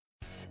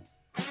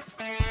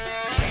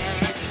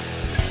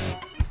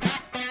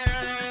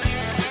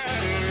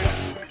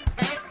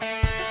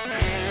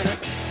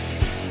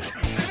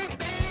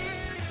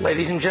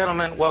Ladies and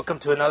gentlemen, welcome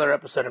to another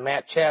episode of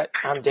Matt Chat.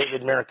 I'm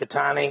David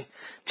Mirikitani.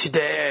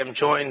 Today I am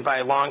joined by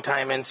a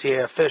longtime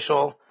NCAA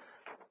official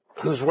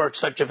who's worked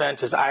such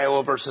events as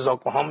Iowa versus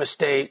Oklahoma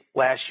State,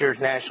 last year's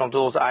national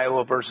duels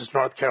Iowa versus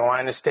North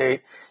Carolina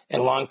State,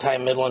 and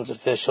longtime Midlands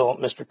official,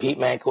 Mr. Pete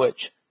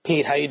Mankowicz.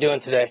 Pete, how you doing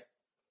today?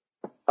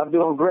 I'm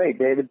doing great,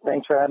 David.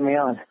 Thanks for having me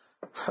on.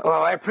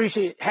 Well, I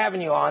appreciate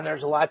having you on.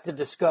 There's a lot to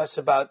discuss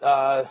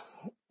about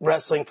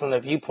wrestling from the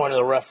viewpoint of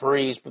the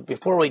referees. But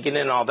before we get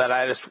into all that,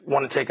 I just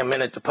want to take a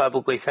minute to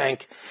publicly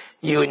thank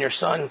you and your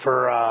son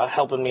for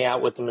helping me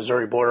out with the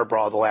Missouri Border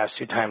Brawl the last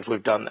 2 times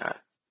we've done that.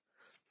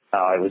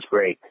 Oh, it was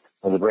great.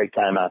 It was a great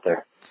time out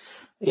there.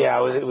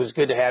 Yeah, it was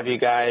good to have you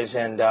guys.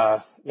 And,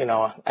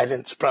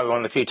 it's probably one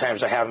of the few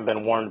times I haven't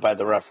been warned by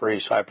the referee,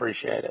 so I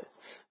appreciate it.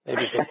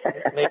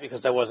 Maybe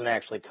because I wasn't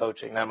actually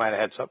coaching. That might have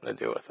had something to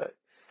do with it.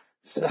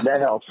 So. That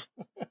helps.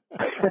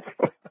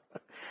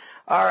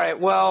 All right.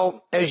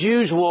 Well, as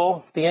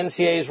usual, the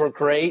NCAAs were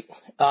great.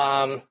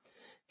 And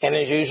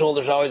as usual,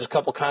 there's always a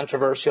couple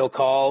controversial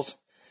calls.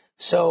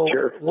 So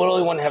sure. We'll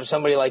really want to have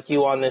somebody like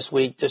you on this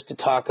week just to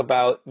talk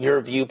about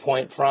your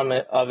viewpoint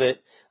of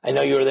it. I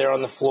know you were there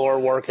on the floor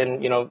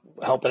working,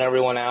 helping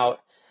everyone out.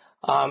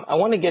 I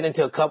want to get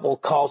into a couple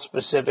calls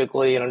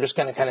specifically, and I'm just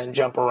going to kind of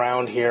jump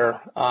around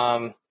here.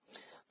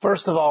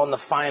 First of all, in the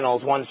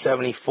finals,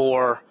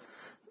 174,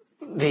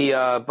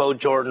 the Bo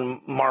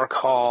Jordan, Mark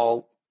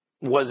Hall,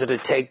 was it a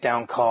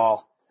takedown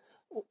call?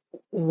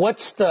 What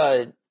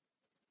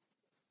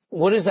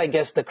is, I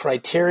guess, the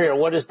criteria, or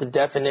what is the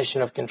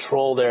definition of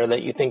control there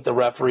that you think the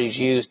referees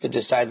used to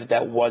decide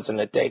that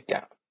wasn't a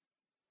takedown?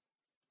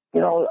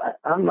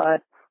 I'm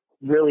not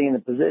really in a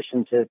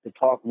position to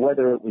talk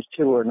whether it was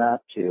 2 or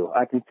not 2.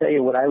 I can tell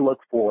you what I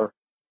look for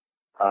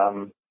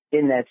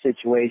in that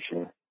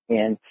situation,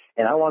 and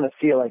I want to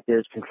feel like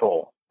there's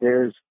control.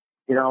 There's,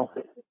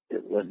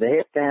 was the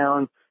hip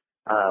down?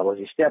 Was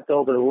he stepped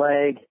over the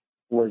leg?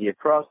 Was he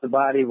across the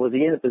body? Was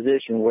he in a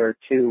position where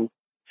 2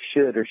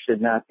 should or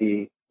should not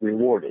be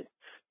rewarded?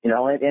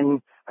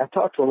 And I've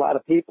talked to a lot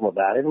of people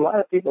about it, and a lot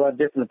of people have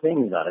different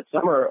opinions on it.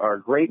 Some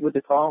are great with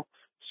the call.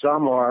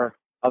 Some are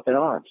up in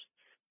arms.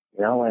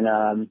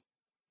 And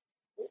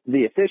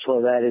the official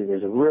of that is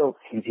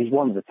he's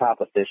one of the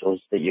top officials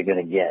that you're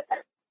going to get.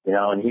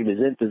 And he was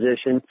in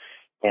position,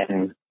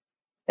 and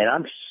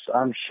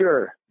I'm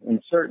sure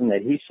and certain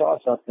that he saw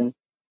something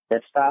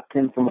that stopped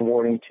him from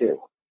awarding 2.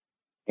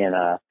 And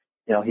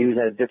he was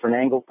at a different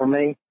angle from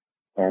me,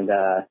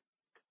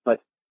 but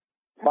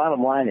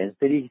bottom line is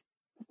that he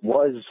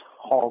was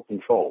Hall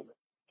controlled,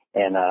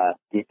 and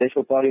the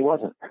official thought he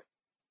wasn't.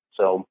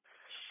 So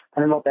I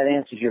don't know if that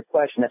answers your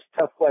question. That's a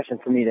tough question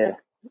for me to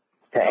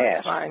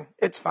ask.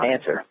 It's fine.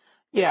 Answer.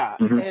 Yeah,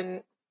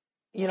 and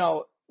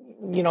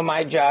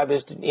my job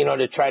is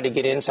to try to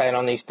get insight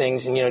on these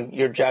things, and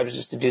your job is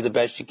just to do the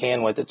best you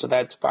can with it. So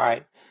that's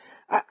fine.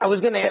 I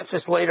was going to ask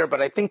this later,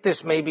 but I think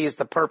this maybe is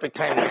the perfect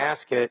time to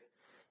ask it.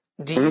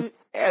 Do you,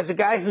 as a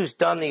guy who's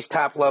done these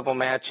top level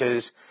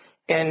matches,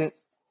 and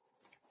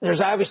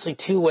there's obviously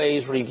 2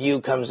 ways review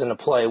comes into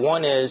play.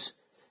 One is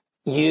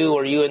you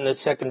and the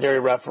secondary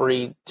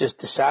referee just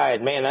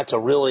decide, man, that's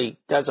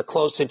a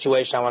close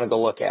situation. I want to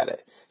go look at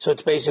it. So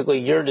it's basically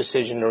your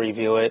decision to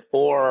review it,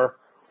 or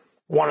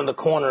one of the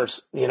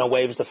corners,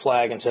 waves the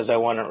flag and says, I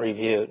want it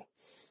reviewed.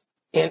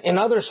 In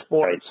other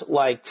sports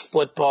like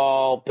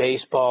football,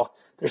 baseball,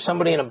 there's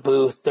somebody in a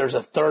booth, there's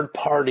a third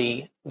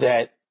party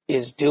that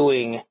is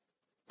doing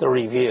the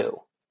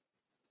review.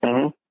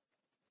 Mm-hmm.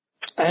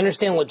 I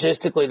understand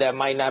logistically that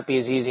might not be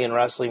as easy in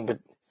wrestling, but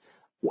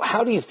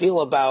how do you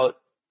feel about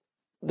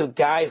the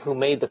guy who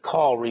made the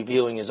call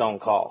reviewing his own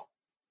call?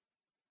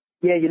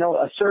 Yeah,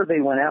 a survey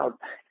went out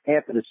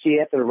after the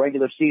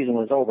regular season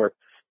was over,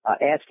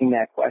 asking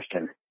that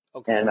question.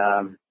 Okay.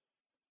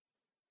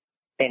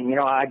 And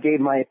I gave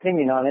my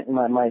opinion on it, and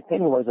my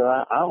opinion was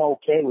that I'm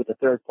okay with the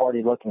third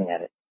party looking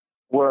at it.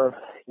 We're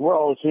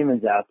all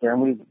humans out there,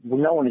 and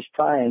no one is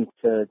trying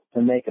to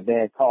make a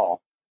bad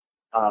call.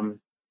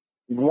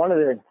 One of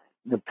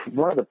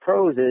the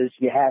pros is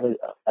you have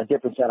a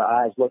different set of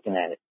eyes looking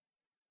at it.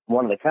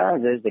 One of the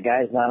cons is the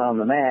guy's not on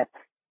the mat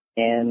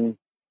and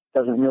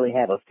doesn't really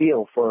have a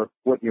feel for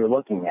what you're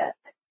looking at.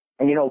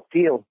 And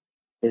feel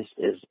is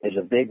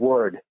a big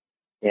word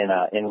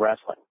in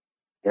wrestling.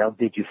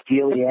 Did you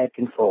feel he had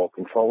control?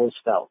 Control is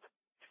felt.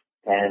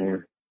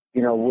 And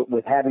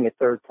with having a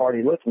third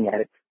party looking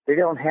at it, they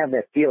don't have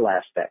that feel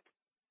aspect.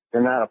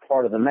 They're not a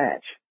part of the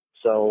match.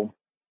 So,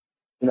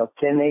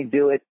 can they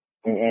do it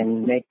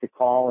and make the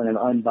call in an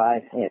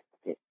unbiased,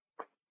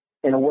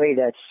 in a way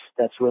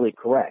that's really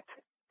correct?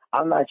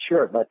 I'm not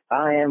sure, but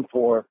I am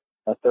for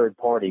a third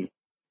party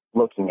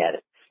looking at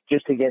it,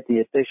 just to get the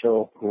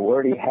official who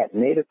already had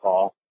made a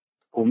call,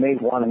 who may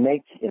want to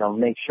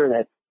make sure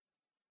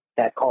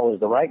that call is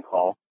the right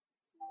call.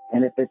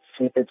 And if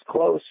it's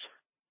close,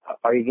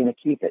 are you going to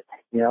keep it?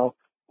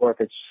 Or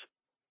if it's,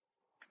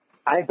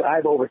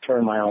 I've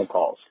overturned my own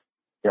calls,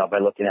 by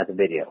looking at the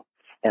video.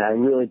 And I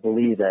really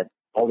believe that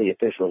all the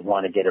officials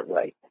want to get it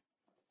right.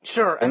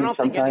 Sure. I And don't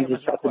think any sometimes of us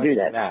it's are tough to do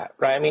questioning that. that,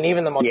 right? I mean,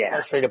 even the most Yeah.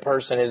 frustrated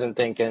person isn't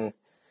thinking,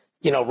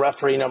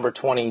 referee number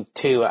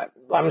 22. I'm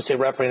going to say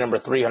referee number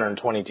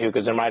 322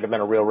 because there might have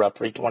been a real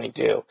referee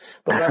 22.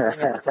 But referee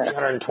number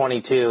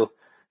 322,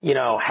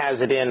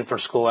 has it in for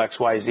school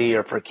XYZ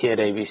or for kid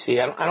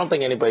ABC. I don't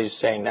think anybody's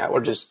saying that.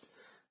 We're just,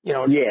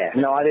 Yeah.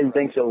 No, I didn't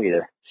think so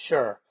either.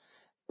 Sure.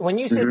 When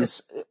you say Mm-hmm.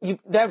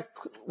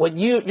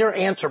 this, your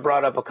answer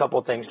brought up a couple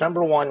of things.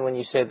 Number one, when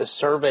you say the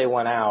survey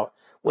went out,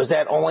 was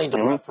that only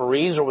to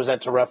referees or was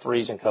that to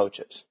referees and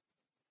coaches?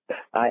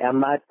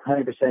 I'm not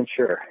 100%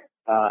 sure.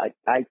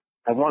 I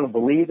want to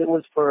believe it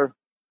was for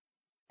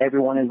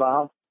everyone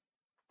involved.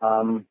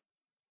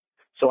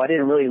 So I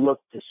didn't really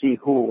look to see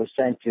who it was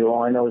sent to.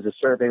 All I know is the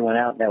survey went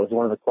out. And that was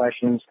one of the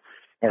questions,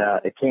 and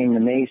it came to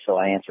me, so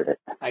I answered it.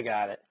 I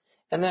got it.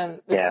 And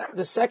then Yeah.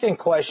 the second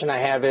question I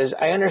have is,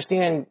 I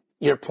understand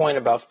your point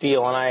about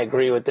feel, and I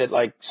agree with it.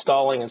 Like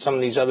stalling and some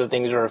of these other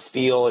things are a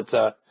feel. It's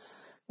a,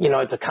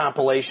 it's a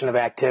compilation of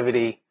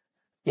activity,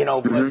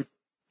 but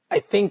I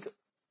think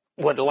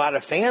what a lot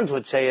of fans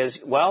would say is,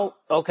 well,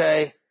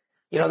 okay,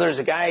 there's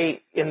a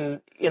guy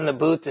in the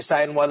booth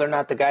deciding whether or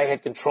not the guy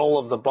had control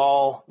of the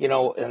ball,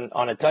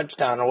 on a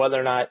touchdown or whether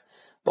or not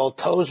both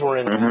toes were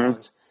in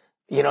bounds.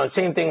 And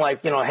same thing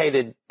like,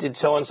 hey, did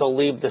so-and-so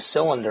leave the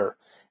cylinder?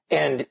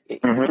 And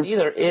it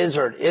either is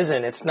or it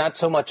isn't. It's not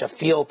so much a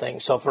feel thing.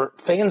 So for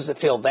fans that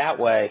feel that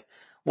way,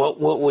 what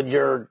would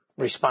your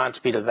response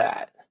be to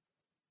that?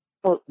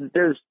 Well,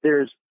 there's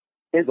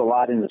a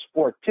lot in the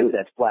sport too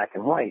that's black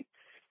and white,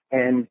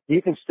 and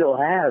you can still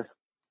have,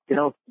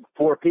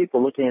 four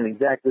people looking at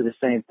exactly the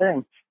same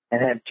thing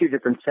and have two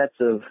different sets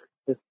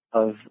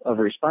of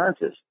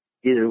responses.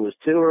 Either it was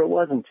two or it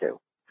wasn't two,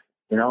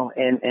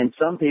 and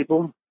some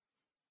people,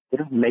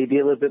 may be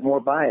a little bit more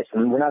biased.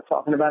 And we're not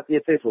talking about the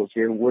officials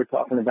here. We're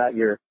talking about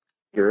your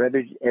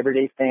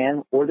everyday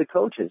fan or the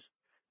coaches.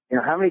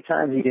 How many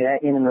times you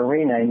get in an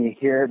arena and you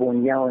hear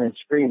everyone yelling and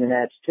screaming,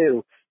 that's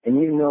two, and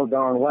you know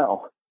darn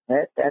well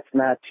that's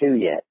not two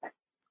yet.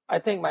 I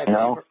think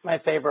my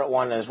favorite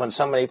one is when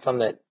somebody from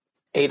the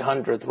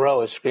 800th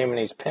row is screaming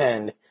he's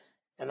pinned,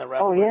 and the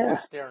referee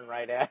is staring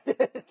right at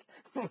it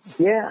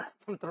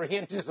from 3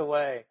 inches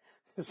away.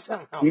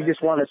 Somehow you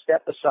just want to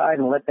step aside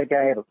and let that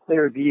guy have a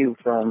clear view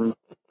from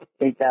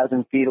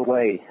 8,000 feet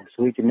away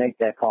so we can make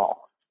that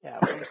call. Yeah,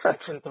 from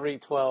section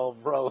 312,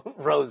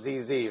 row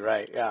ZZ,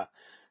 right? Yeah.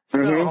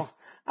 So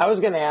I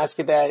was going to ask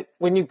you that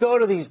when you go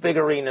to these big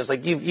arenas,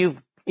 like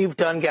you've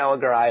done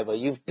Gallagher Iva,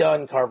 you've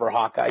done Carver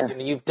Hawkeye,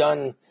 you've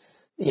done,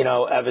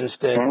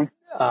 Evanston,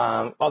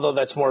 although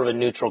that's more of a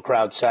neutral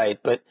crowd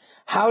site. But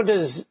how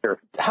does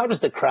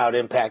the crowd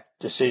impact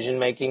decision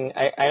making?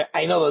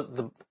 I know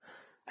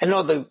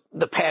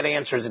the pat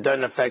answers, it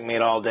doesn't affect me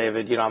at all,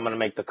 David. I'm going to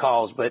make the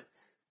calls, but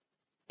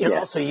you're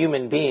also a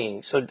human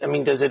being. So, I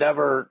mean, does it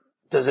ever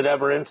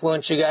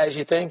influence you guys,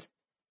 you think?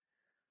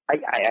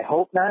 I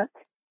hope not.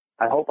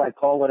 I hope I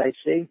call what I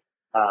see.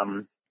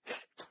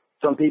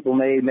 Some people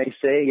may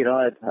say,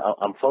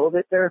 I'm full of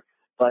it there,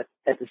 but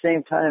at the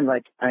same time,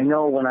 like I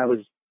know when I was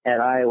at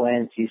Iowa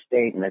NC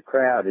State and the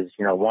crowd is,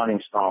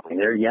 wanting stalling,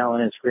 they're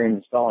yelling and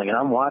screaming stalling, and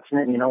I'm watching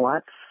it, and you know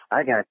what?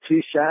 I got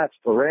 2 shots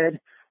for red.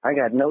 I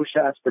got no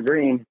shots for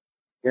green,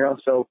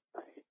 so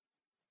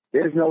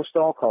there's no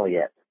stall call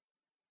yet.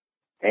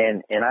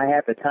 And I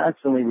have to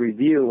constantly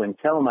review and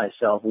tell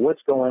myself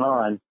what's going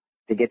on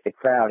to get the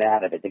crowd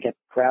out of it, to get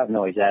the crowd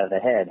noise out of the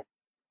head,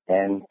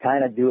 and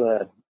kind of do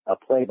a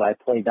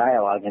play-by-play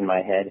dialogue in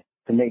my head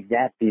to make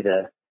that be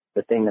the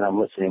thing that I'm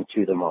listening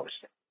to the most.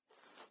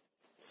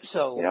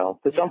 So,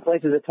 but some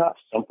places are tough.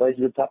 Some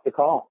places are tough to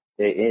call.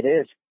 It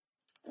is.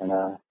 And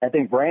I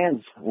think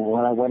Brands,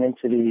 when I went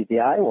into the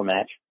Iowa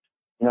match,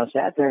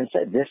 sat there and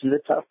said, this is a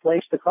tough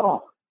place to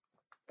call.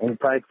 And he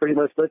probably pretty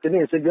much looked at me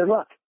and said, good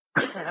luck.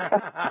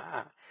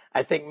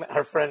 I think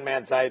her friend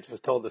Matt Zeitz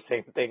was told the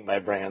same thing by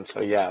Brand.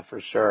 So, yeah,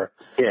 for sure.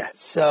 Yeah.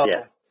 So,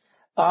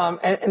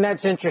 and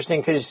that's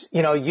interesting because,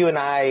 you and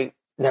I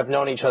have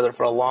known each other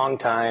for a long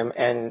time.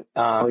 And,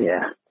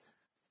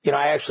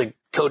 I actually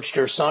coached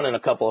your son in a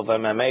couple of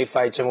MMA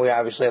fights, and we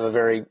obviously have a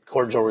very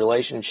cordial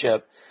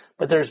relationship.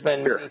 But there's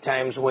been many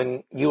times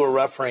when you were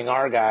refereeing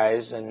our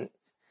guys, and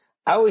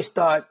I always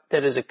thought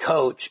that as a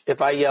coach,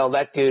 if I yell,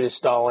 that dude is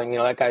stalling,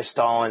 that guy's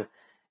stalling,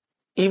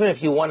 even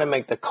if you want to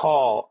make the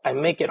call, I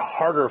make it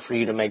harder for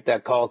you to make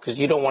that call because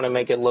you don't want to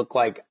make it look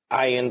like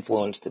I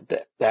influenced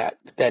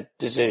that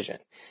decision.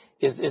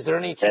 Is there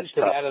any truth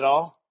to that at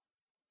all?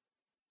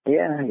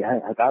 Yeah,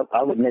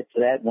 I'll admit to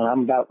that. When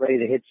I'm about ready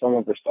to hit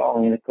someone for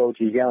stalling and the coach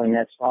is yelling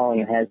that's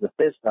stalling and has the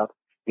fist up,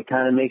 it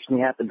kind of makes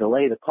me have to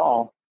delay the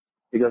call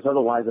because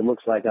otherwise it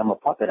looks like I'm a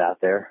puppet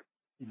out there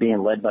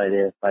being led by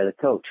the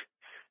coach.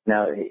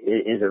 Now,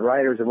 is it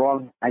right or is it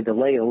wrong? I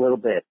delay a little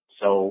bit.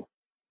 So,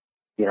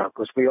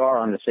 because we are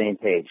on the same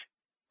page.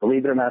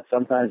 Believe it or not,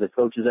 sometimes the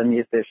coaches and the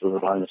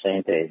officials are on the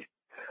same page.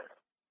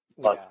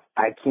 But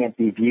I can't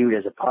be viewed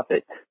as a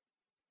puppet.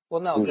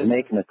 Well, no, who's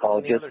making the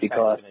call just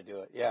because. Going to do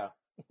it. Yeah.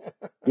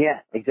 Yeah,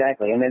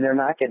 exactly. And then they're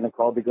not getting the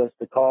call because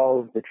the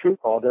true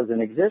call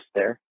doesn't exist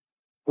there.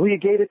 Well, you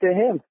gave it to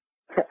him.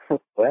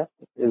 Well,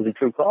 it was a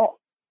true call.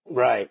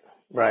 Right.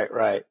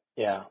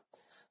 Yeah.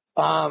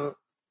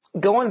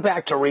 Going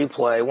back to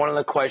replay, one of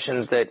the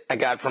questions that I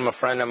got from a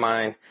friend of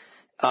mine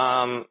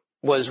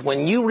was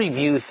when you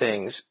review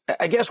things.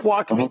 I guess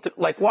walk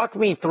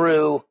me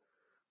through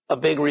a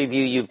big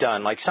review you've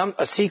done. Like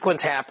a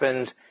sequence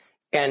happens,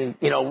 and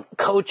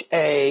Coach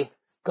A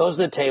goes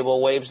to the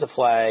table, waves the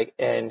flag,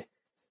 and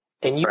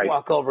you Right.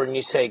 walk over and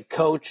you say,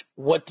 Coach,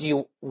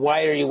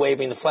 why are you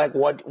waving the flag?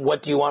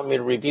 What do you want me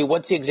to review?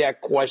 What's the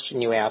exact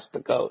question you ask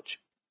the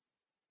coach?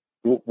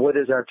 What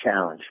is our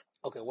challenge?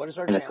 Okay, what is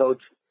our and challenge? The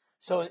coach,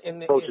 so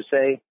coach will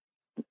say,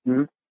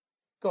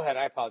 Go ahead.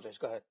 I apologize.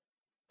 Go ahead.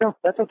 No,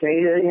 that's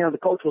okay. The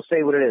coach will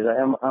say what it is.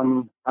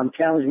 I'm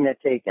challenging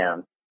that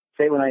takedown.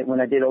 Say when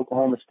I did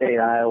Oklahoma State,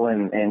 Iowa,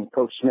 and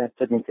Coach Smith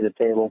took me to the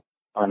table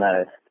on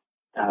a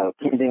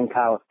Kending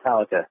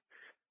Kalika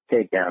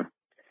takedown,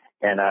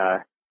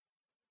 and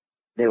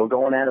they were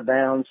going out of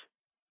bounds.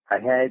 I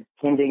had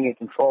Kending in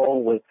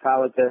control with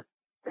Kalika,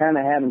 kind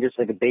of having just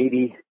like a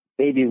baby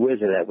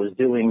wizard that was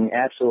doing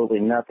absolutely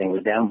nothing,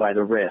 was down by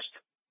the wrist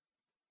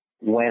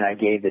when I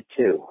gave it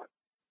to.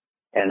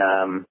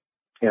 And,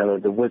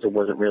 the wizard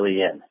wasn't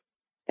really in.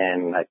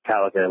 And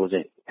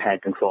Kalika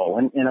had control.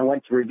 And I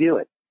went to review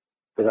it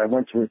because I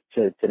went to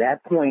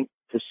that point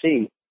to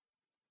see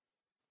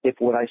if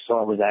what I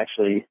saw was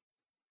actually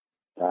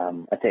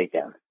a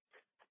takedown.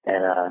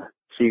 And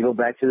so you go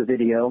back to the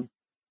video,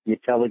 you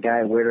tell the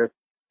guy where to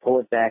pull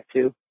it back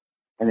to,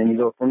 and then you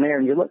go from there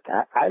and you look.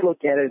 I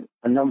look at it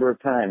a number of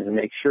times and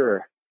make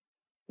sure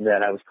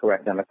that I was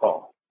correct on the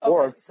call,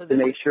 or to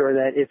make sure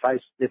that if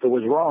it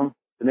was wrong,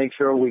 to make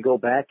sure we go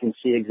back and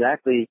see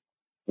exactly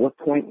what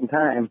point in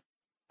time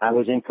I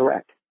was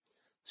incorrect.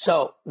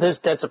 So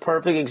that's a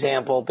perfect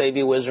example,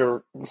 baby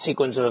wizard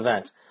sequence of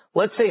events.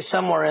 Let's say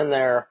somewhere in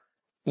there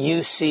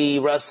you see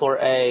wrestler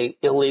A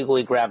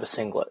illegally grab a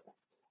singlet.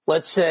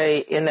 Let's say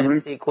in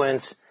that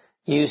sequence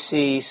you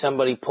see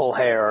somebody pull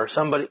hair or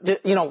somebody,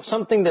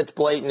 something that's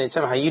blatant and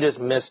somehow you just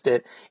missed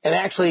it. And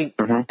actually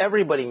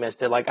everybody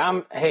missed it. Like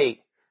Mr.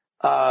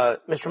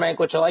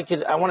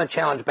 Mankiewicz, I want to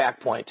challenge back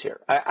points here.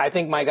 I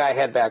think my guy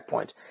had back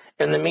points.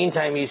 In the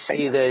meantime, you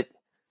see that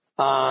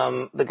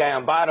the guy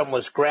on bottom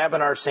was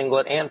grabbing our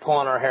singlet and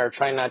pulling our hair,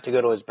 trying not to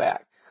go to his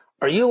back.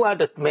 Are you allowed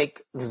to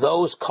make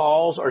those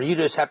calls, or do you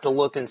just have to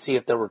look and see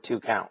if there were 2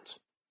 counts?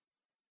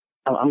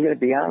 I'm going to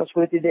be honest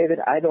with you, David.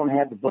 I don't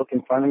have the book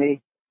in front of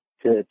me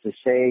to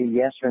say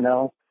yes or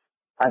no.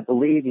 I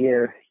believe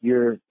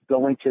you're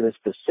going to the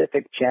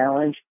specific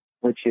challenge,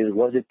 which is,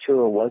 was it 2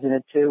 or wasn't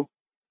it 2?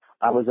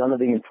 I was under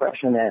the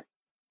impression that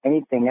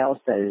anything else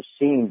that is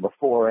seen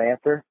before or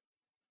after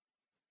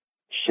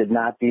should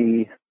not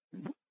be,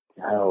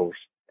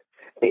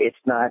 it's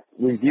not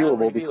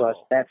reviewable because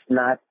that's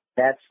not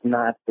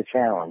the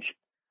challenge.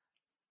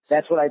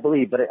 That's what I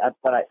believe, but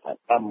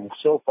I'm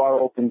so far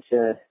open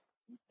to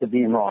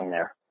being wrong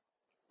there.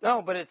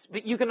 No, but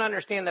you can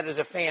understand that as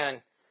a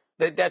fan,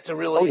 that's a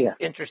really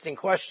interesting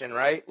question,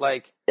 right?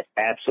 Like,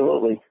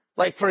 absolutely.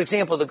 Like, for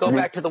example, to go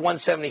back to the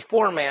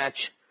 174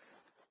 match,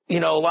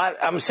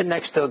 I'm sitting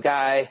next to a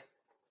guy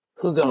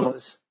who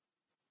goes,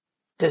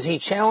 does he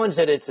challenge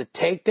that it's a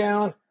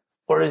takedown,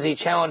 or does he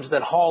challenge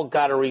that Hall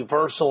got a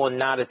reversal and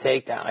not a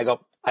takedown? I go,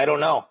 I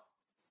don't know.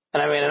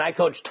 And I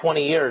coached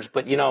 20 years,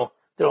 but the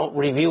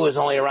review was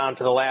only around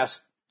for the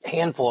last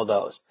handful of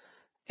those.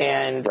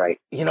 And,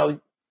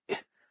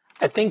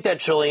 I think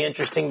that's really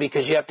interesting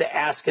because you have to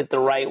ask it the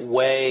right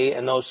way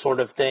and those sort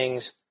of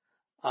things.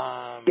 You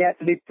have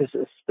to be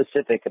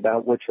specific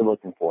about what you're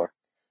looking for.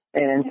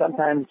 And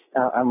sometimes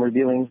I'm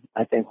reviewing,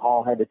 I think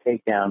Hall had the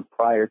takedown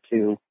prior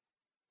to,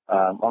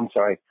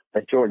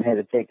 that Jordan had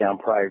a takedown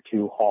prior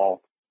to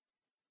Hall,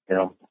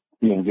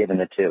 being given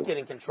the 2.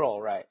 Getting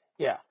control, right.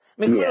 Yeah.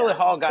 Clearly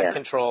Hall got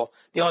control.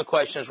 The only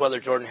question is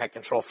whether Jordan had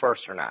control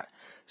first or not.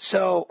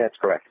 So that's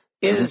correct.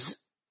 Is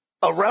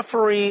a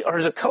referee or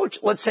is a coach,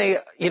 let's say,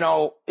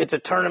 it's a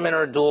tournament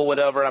or a duel,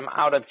 whatever, I'm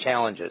out of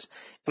challenges.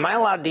 Am I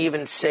allowed to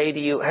even say to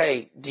you,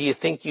 hey, do you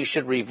think you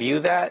should review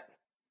that?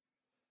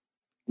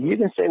 You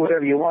can say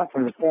whatever you want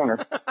from the corner.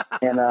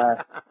 And,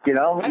 I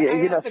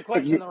asked the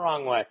question the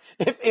wrong way.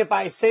 If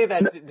I say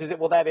that,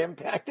 will that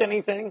impact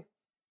anything?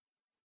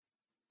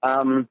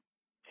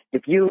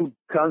 If you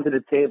come to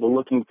the table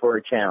looking for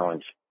a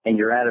challenge and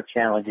you're out of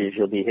challenges,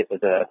 you'll be hit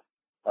with a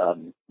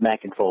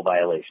mat control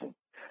violation.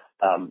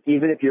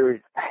 Even if you're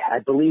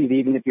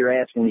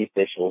asking the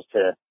officials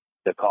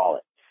to call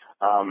it.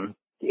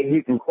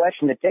 You can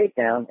question the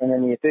takedown, and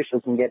then the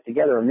officials can get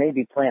together and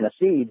maybe plant a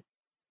seed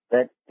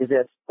is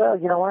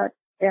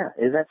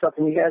that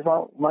something you guys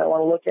might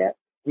want to look at?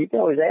 You can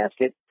always ask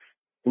it.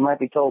 You might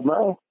be told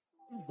no,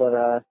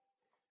 but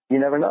you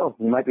never know.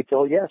 You might be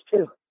told yes,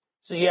 too.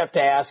 So you have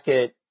to ask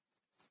it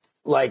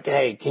like,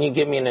 hey, can you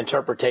give me an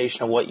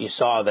interpretation of what you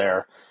saw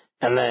there?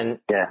 And then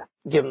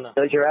give them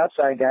Does your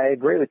outside guy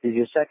agree with you? Does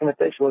your second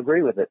official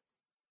agree with it?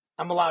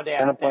 I'm allowed to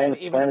ask that.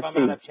 Even if I'm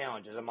out of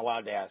challenges, I'm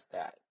allowed to ask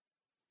that.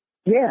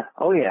 Yeah.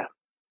 Oh, yeah.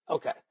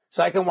 Okay.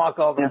 So I can walk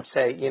over and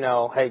say,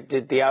 hey,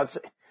 did the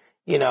outside,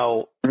 you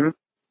know,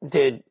 Mm-hmm.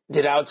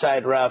 did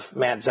outside ref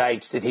Matt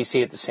Zeitz, did he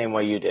see it the same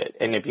way you did?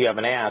 And if you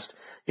haven't asked,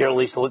 you're at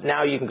least,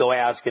 now you can go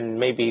ask, and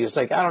maybe he was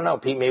like, I don't know,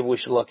 Pete, maybe we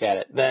should look at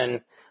it.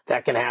 Then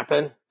that can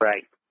happen.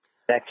 Right.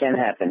 That can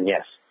happen,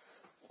 yes.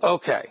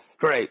 Okay,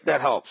 great.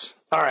 That helps.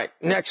 All right.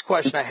 Next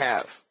question I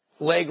have,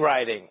 leg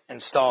riding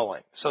and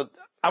stalling. So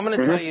I'm going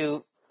to tell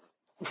you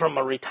from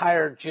a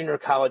retired junior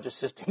college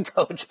assistant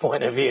coach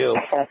point of view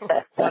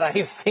what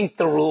I think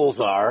the rules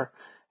are,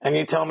 and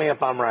you tell me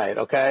if I'm right,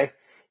 okay?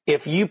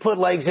 If you put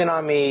legs in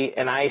on me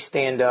and I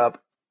stand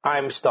up,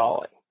 I'm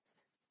stalling.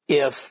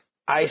 If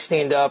I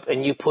stand up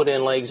and you put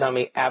in legs on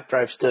me after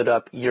I've stood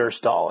up, you're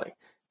stalling.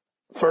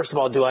 First of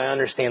all, do I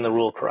understand the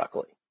rule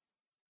correctly?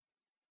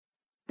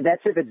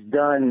 That's if it's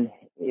done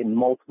in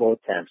multiple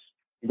attempts.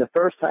 The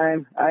first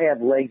time I have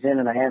legs in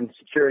and I haven't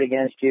secured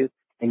against you,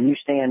 and you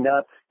stand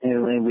up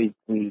and we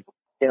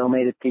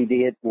stalemated,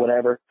 PD it,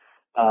 whatever.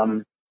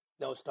 No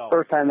stall.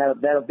 First time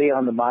that'll be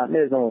on the bottom.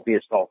 There won't be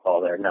a stall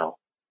call there, no.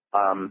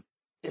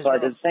 But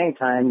at the same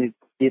time,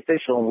 the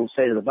official will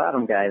say to the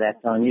bottom guy,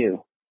 "That's on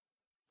you."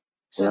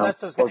 So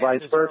that's what's going to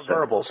happen.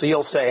 Verbal. So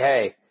you'll say,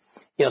 "Hey,"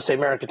 say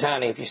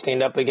Mercatani, if you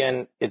stand up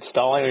again, it's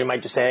stalling, or you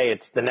might just say, "Hey,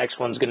 it's the next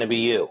one's going to be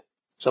you,"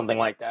 something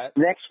like that.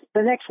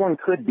 The next one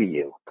could be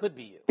you. Could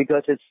be you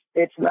because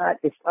it's not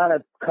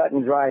a cut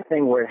and dry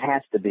thing where it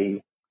has to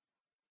be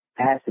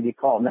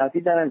called. Now, if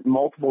you've done it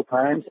multiple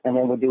times and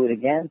then we do it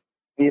again,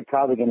 you're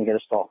probably going to get a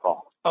stall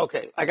call.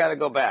 Okay, I got to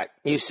go back.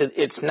 You said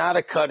it's not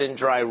a cut and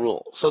dry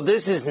rule. So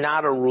this is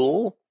not a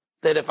rule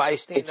that if I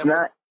stand up.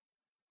 Not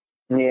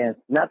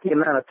the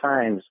amount of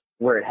times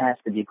where it has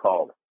to be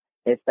called.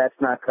 That's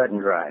not cut and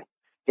dry.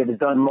 If it's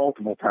done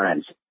multiple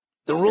times.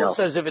 The rule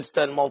says if it's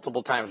done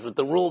multiple times, but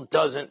the rule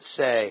doesn't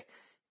say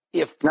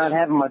if. Not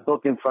having my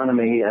book in front of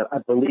me, I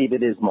believe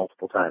it is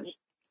multiple times.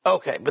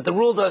 Okay, but the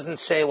rule doesn't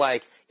say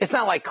it's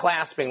not like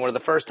clasping where the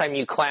first time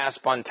you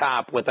clasp on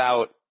top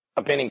without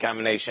a pinning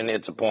combination,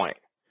 it's a point.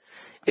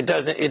 It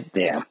doesn't.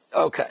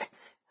 Okay.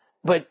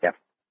 But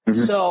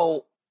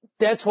so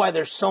that's why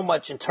there's so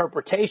much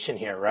interpretation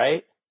here,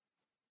 right?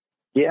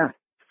 Yeah.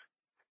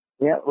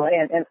 Yeah.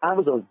 And I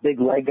was a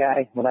big leg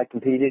guy when I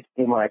competed.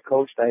 And when I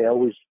coached, I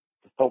always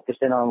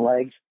focused in on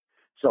legs.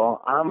 So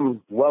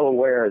I'm well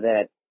aware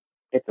that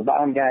if the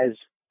bottom guy's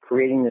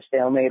creating the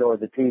stalemate or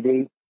the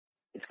PD,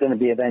 it's going to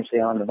be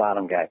eventually on the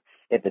bottom guy.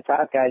 If the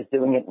top guy's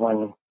doing it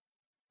when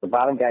the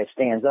bottom guy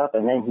stands up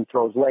and then he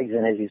throws legs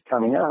in as he's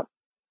coming up,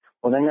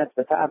 well, then that's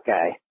the top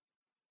guy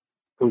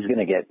who's going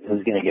to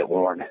get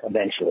worn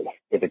eventually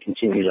if it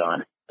continues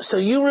on. So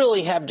you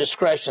really have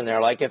discretion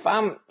there. Like if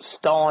I'm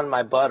stalling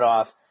my butt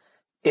off,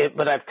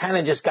 but I've kind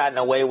of just gotten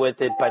away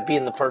with it by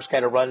being the first guy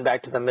to run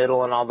back to the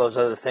middle and all those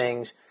other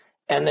things,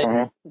 and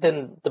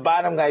then the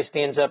bottom guy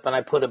stands up and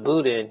I put a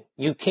boot in,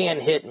 you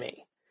can hit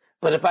me.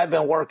 But if I've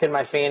been working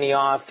my fanny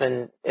off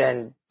and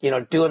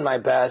doing my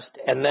best,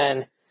 and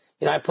then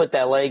I put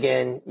that leg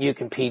in, you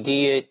can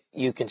PD it,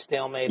 you can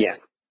stalemate it.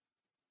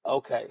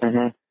 Okay.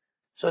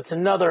 So it's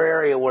another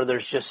area where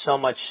there's just so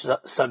much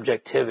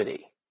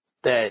subjectivity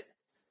that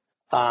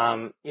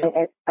I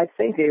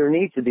think there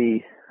needs to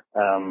be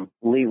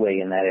leeway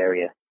in that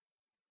area.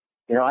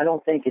 I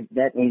don't think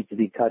that needs to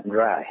be cut and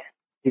dry.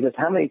 Because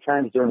how many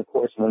times during the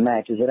course of a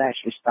match is it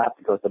actually stopped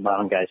because the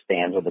bottom guy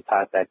stands or the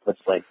top guy puts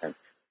legs in?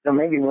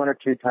 Maybe one or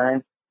two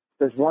times.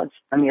 Because once,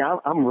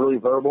 I'm really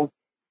verbal,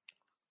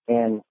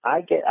 and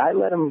I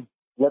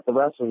let the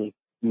wrestlers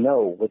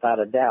know without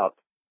a doubt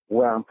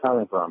where I'm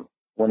coming from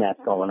when that's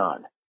going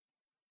on.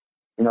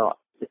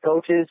 The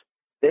coaches,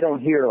 they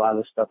don't hear a lot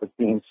of the stuff that's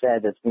being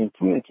said, that's being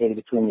communicated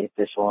between the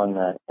official and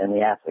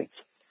the athletes.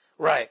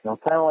 Right. Kind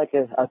of like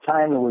a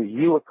time where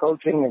you were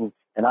coaching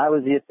and I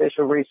was the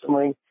official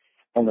recently,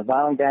 and the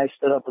bottom guy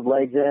stood up with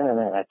legs in, and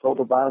then I told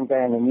the bottom guy,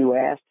 and then you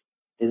asked,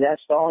 is that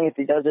stalling if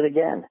he does it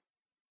again?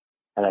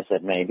 And I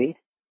said, maybe.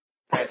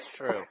 That's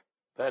true.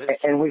 That is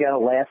and we got a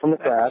laugh from the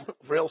crowd.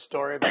 Real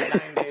story about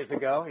 9 days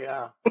ago.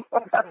 Yeah.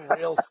 It's a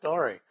real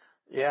story.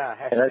 Yeah.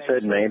 And I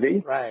said,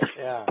 maybe. Right.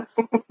 Yeah.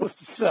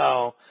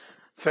 So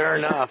fair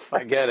enough.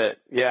 I get it.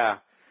 Yeah.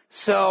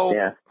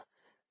 So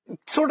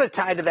sort of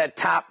tied to that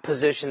top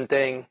position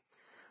thing,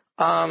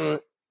 how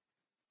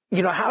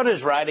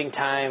does riding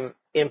time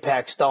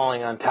impact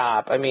stalling on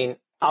top?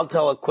 I'll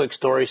tell a quick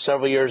story.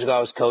 Several years ago, I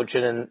was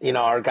coaching, and,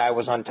 our guy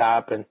was on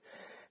top, and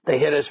they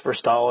hit us for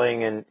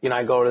stalling. And,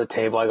 I go to the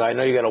table. I go, I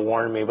know you got to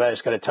warn me, but I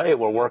just got to tell you,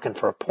 we're working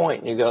for a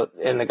point.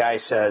 And the guy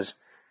says,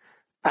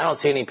 I don't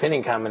see any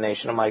pinning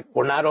combination. I'm like,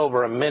 we're not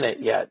over a minute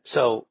yet.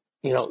 So,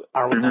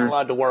 are we not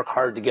allowed to work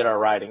hard to get our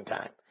riding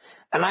time?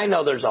 And I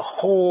know there's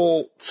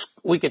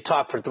we could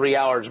talk for 3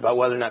 hours about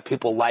whether or not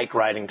people like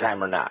riding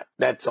time or not.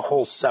 That's a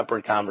whole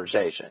separate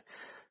conversation.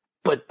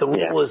 But the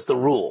rule is the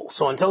rule.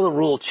 So until the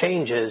rule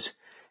changes,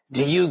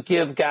 do you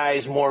give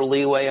guys more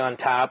leeway on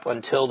top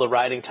until the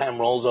riding time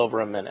rolls over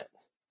a minute?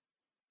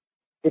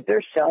 If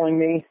they're showing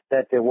me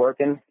that they're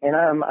working, and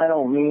I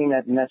don't mean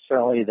that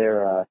necessarily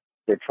they're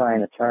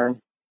trying to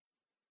turn,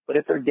 but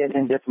if they're getting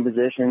in different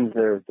positions,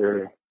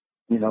 they're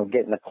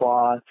getting a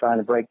claw, trying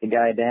to break the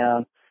guy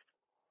down,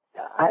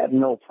 I have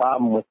no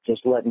problem with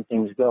just letting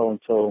things go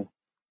until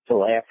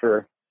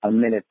after a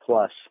minute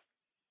plus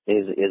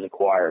is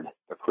accrued,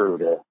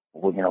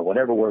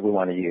 whatever word we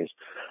want to use.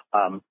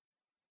 I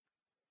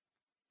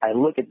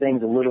look at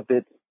things a little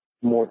bit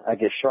more, I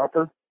guess,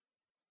 sharper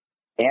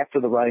after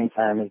the riding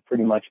time has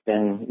pretty much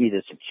been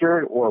either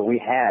secured or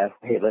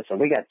hey, listen,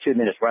 we got 2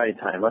 minutes riding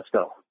time. Let's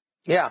go.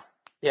 Yeah.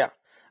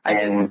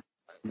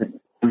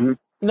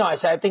 No,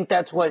 I think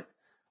that's what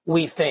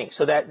we think.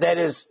 So that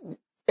is,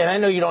 and I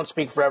know you don't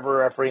speak for every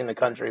referee in the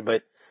country,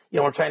 but,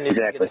 we're trying to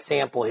get a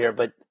sample here,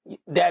 but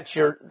that's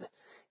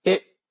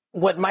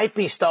what might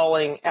be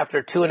stalling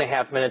after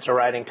 2.5 minutes of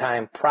riding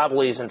time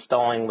probably isn't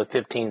stalling with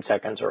 15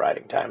 seconds of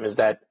riding time. Is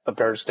that a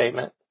fair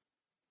statement?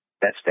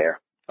 That's fair.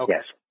 Okay.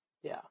 Yes.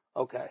 Yeah.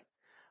 Okay.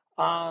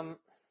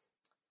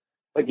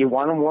 But you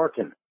want him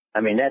working. I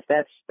mean,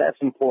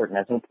 that's important.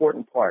 That's an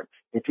important part.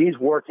 If he's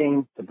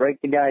working to break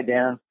the guy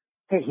down,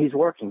 hey, he's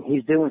working.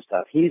 He's doing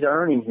stuff. He's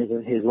earning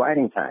his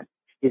riding time.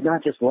 He's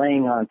not just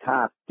laying on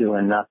top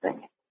doing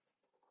nothing.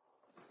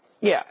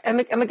 Yeah, and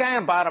the guy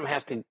on bottom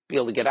has to be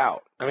able to get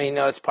out. I mean,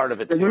 that's part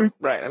of it too,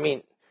 Mm-hmm. right? I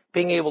mean,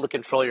 being able to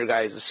control your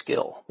guy is a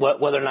skill.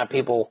 Whether or not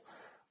people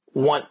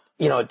want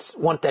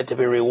that to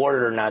be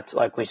rewarded or not,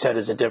 like we said,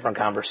 is a different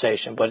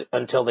conversation. But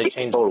until they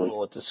change the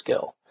rule, it's a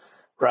skill,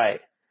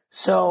 right?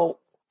 So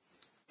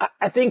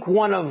I think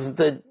one of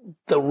the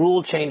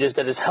rule changes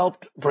that has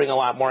helped bring a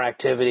lot more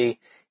activity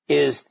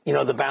is,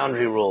 the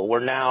boundary rule. We're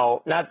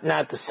now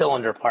not the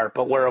cylinder part,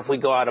 but where if we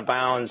go out of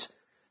bounds,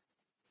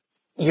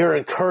 you're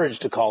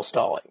encouraged to call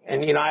stalling.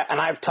 And,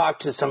 I've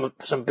talked to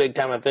some big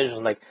time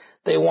officials, like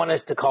they want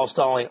us to call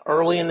stalling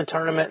early in the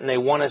tournament and they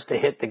want us to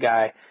hit the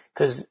guy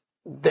because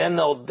then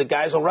the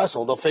guys will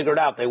wrestle. They'll figure it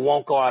out. They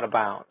won't go out of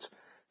bounds.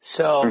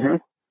 So,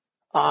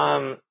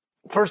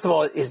 first of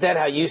all, is that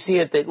how you see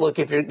it? That look,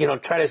 if you're,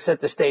 try to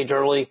set the stage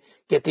early,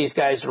 get these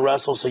guys to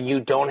wrestle so you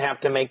don't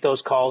have to make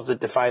those calls that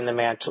define the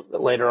match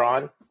later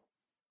on?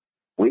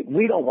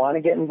 We don't want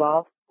to get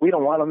involved. We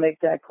don't want to make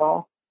that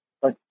call.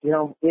 But,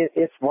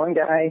 if one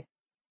guy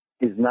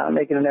is not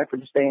making an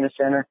effort to stay in the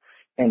center,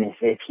 and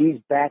if he's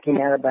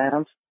backing out of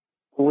bounds,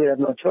 we have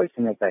no choice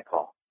to make that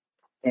call.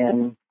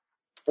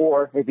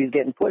 Or if he's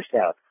getting pushed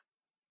out.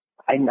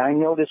 I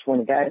notice when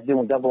the guy's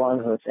doing double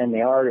unhooks and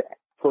they are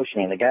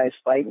pushing, the guy's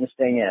fighting to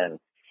stay in,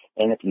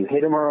 and if you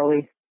hit him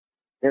early,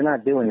 they're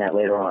not doing that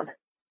later on.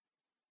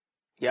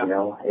 Yeah.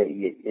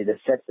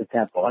 It sets the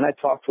tempo. And I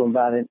talked to him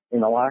about it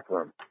in the locker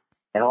room.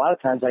 And a lot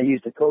of times I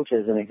use the coach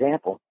as an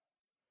example.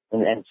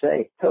 And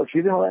say, Coach,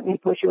 you going to let me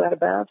push you out of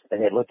bounds? And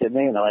they looked at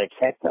me and they're like,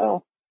 heck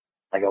no.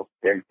 I go,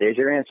 there's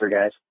your answer,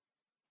 guys.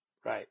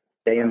 Right.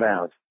 Stay in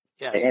bounds.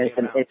 Yeah, and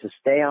it's a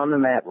stay on the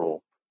mat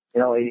rule.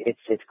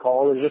 It's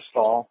called as a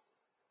stall.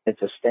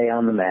 It's a stay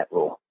on the mat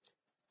rule.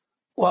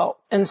 Well,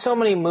 and so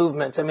many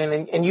movements. I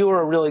mean, and you were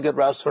a really good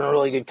wrestler and a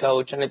really good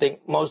coach. And I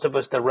think most of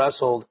us that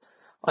wrestled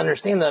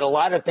understand that a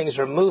lot of things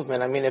are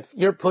movement. I mean, if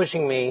you're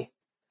pushing me,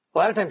 a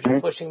lot of times you're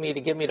pushing me to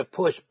get me to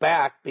push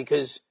back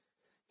because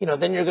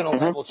then you're going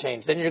to level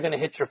change. Then you're going to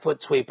hit your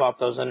foot sweep off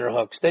those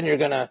underhooks. Then you're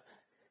going to,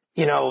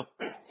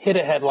 hit a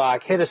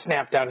headlock, hit a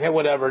snap down, hit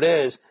whatever it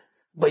is.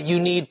 But you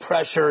need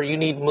pressure. You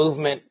need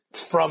movement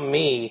from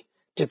me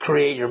to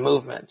create your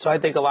movement. So I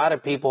think a lot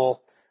of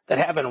people that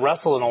haven't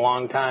wrestled in a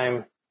long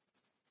time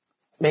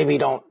maybe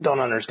don't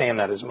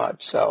understand that as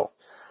much. So,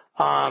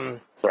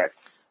 Right.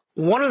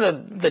 One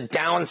of the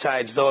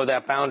downsides though of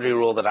that boundary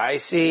rule that I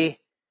see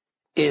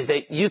is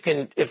that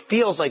it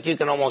feels like you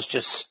can almost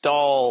just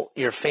stall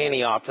your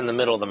fanny off in the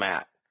middle of the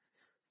mat.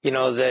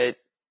 That.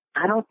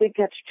 I don't think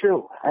that's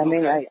true. I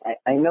mean,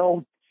 I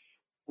know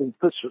it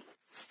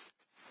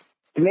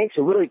makes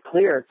it really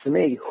clear to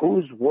me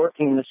who's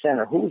working the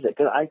center, who's it,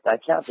 because I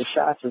count the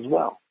shots as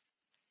well.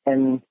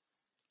 And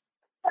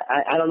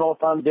I don't know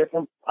if I'm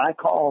different. I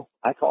call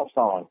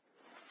stalling.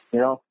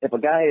 If a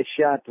guy is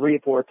shot 3 or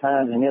 4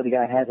 times and the other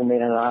guy hasn't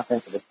made an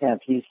offensive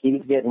attempt,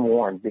 he's getting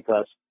warned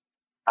because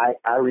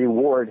I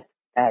reward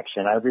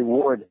action. I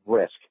reward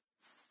risk.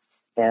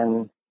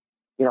 And,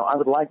 I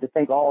would like to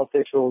think all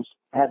officials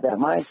have that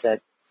mindset.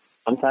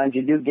 Sometimes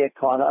you do get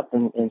caught up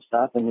in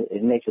stuff and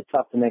it makes it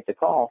tough to make the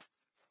call.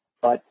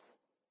 But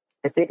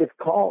I think it's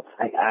called,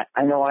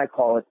 I know I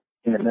call it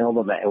in the middle of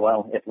the mat.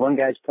 Well, if one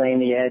guy's playing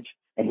the edge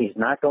and he's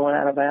not going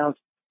out of bounds,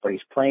 but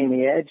he's playing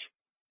the edge,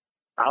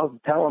 I'll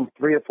tell him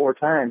 3 or 4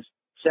 times,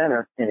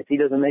 center, and if he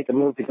doesn't make a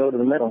move to go to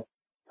the middle,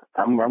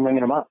 I'm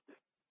ringing him up.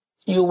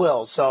 You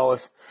will. So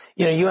if,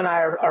 you and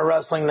I are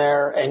wrestling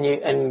there and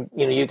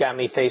you got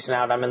me facing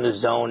out, I'm in the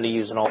zone, to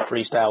use an old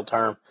freestyle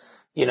term,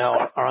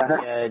 or on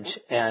the edge.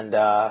 And,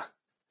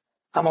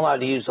 I'm allowed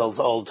to use those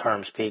old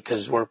terms, Pete,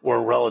 because we're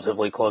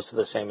relatively close to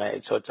the same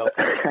age. So it's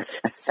okay.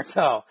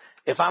 So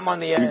if I'm on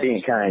the edge. You're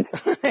being kind.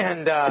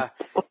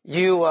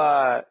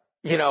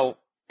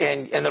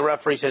 And, and the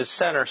referee says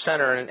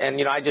center,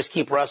 and I just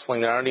keep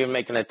wrestling there. I don't even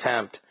make an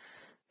attempt.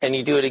 And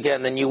you do it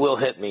again, then you will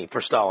hit me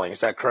for stalling. Is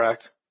that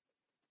correct?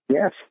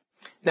 Yes.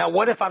 Now,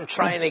 what if I'm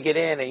trying to get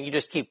in and you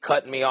just keep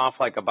cutting me off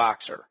like a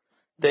boxer?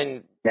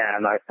 Then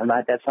I'm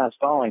not. That's not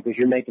stalling because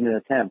you're making an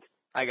attempt.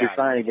 I You're got it.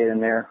 trying to get in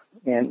there.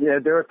 And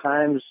there are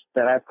times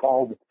that I've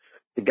called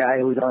the guy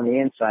who's on the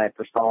inside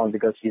for stalling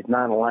because he's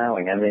not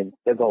allowing. I mean,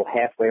 they'll go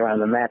halfway around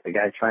the mat. The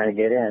guy's trying to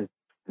get in,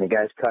 and the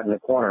guy's cutting the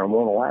corner and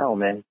won't allow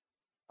him in.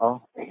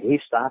 Well,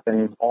 he's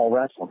stopping all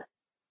wrestling.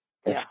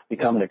 It's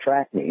becoming a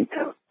track meet.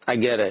 I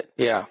get it.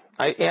 Yeah.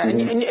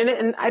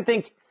 And I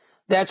think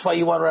that's why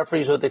you want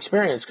referees with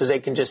experience, because they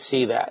can just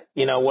see that,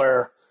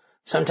 where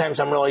sometimes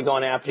I'm really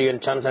going after you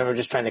and sometimes I'm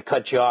just trying to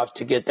cut you off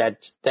to get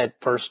that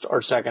first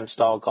or second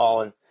stall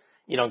call and,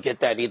 get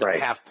that either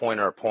half point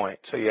or a point.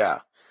 So, yeah.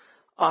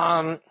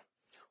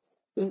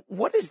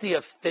 What is the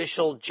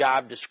official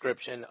job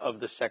description of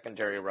the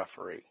secondary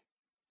referee?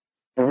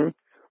 Mm-hmm.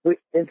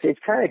 It's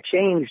kind of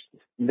changed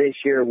this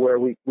year where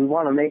we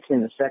want to make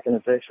him the second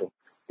official.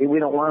 We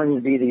don't want him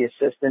to be the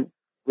assistant.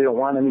 We don't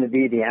want him to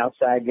be the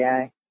outside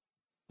guy.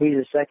 He's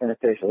a second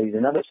official. He's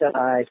another set of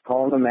eyes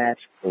calling the match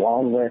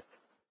along with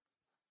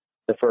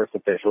the first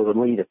official, the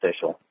lead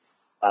official.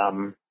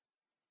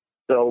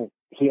 So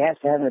he has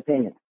to have an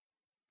opinion.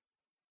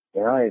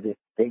 If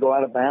they go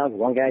out of bounds,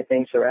 one guy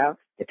thinks they're out.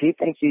 If he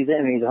thinks he's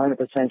in, he's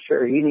 100%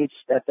 sure. He needs to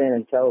step in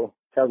and tell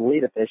the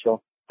lead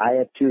official, I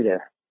have two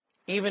there.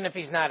 Even if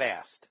he's not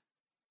asked?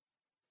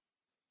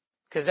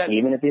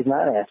 Even if he's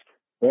not asked,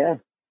 yeah.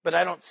 But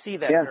I don't see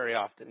that very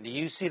often. Do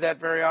you see that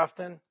very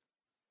often?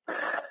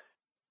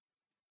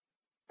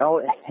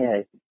 Oh,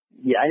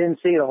 yeah, I didn't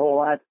see it a whole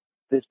lot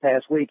this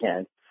past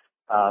weekend.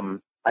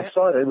 I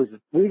saw it.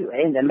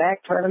 In the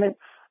MAC tournament,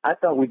 I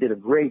thought we did a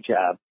great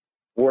job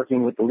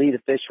working with the lead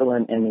official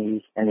and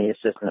the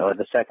assistant or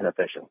the second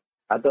official.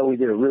 I thought we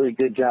did a really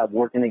good job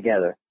working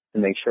together to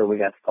make sure we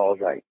got the calls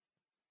right.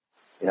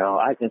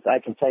 I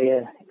can tell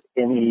you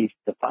in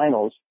the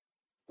finals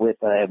with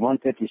at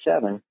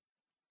 157,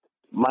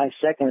 my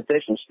second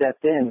official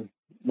stepped in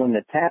when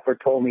the tapper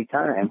told me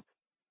time.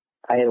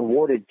 I had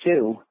awarded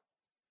 2,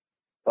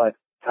 but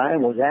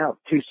time was out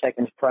 2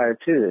 seconds prior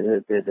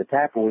to. The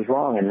tapper was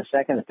wrong, and the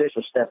second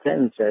official stepped in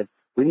and said,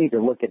 we need to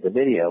look at the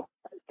video.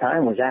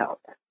 Time was out.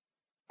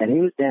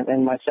 And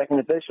my second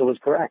official was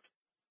correct.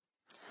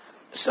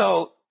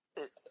 So,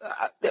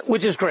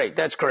 which is great.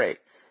 That's great.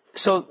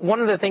 So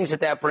one of the things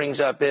that brings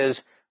up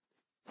is,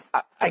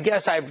 I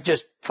guess I've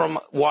just, from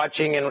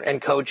watching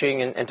and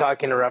coaching and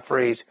talking to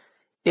referees,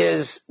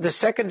 is the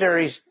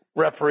secondary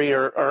referee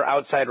or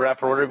outside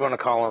ref or whatever you want to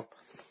call him,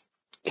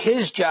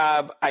 his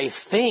job, I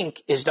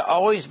think, is to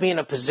always be in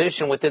a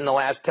position within the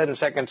last 10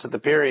 seconds of the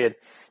period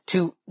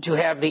to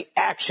have the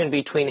action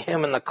between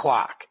him and the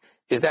clock.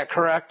 Is that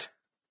correct?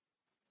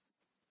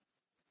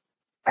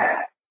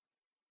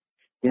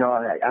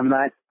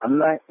 I'm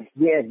not,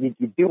 yeah, you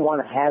do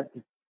want to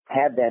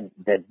have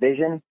that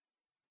vision,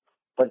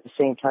 but at the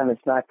same time,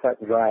 it's not cut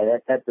and dry.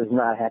 That does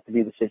not have to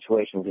be the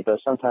situation, because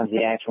sometimes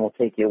the action will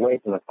take you away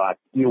from the clock.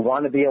 You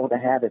want to be able to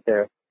have it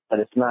there, but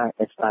it's not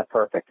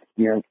perfect.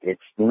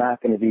 It's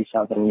not going to be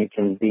something you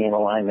can be in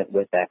alignment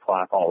with that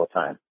clock all the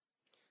time.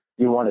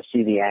 You want to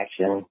see the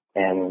action,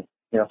 and,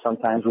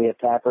 sometimes we have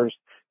tappers.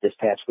 This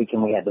past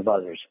weekend we had the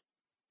buzzers,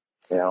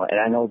 and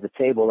I know the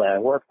table that I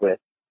work with,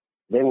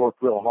 they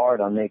worked real hard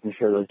on making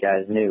sure those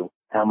guys knew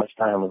how much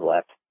time was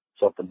left.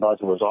 So if the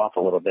buzzer was off a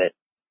little bit,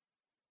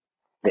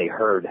 they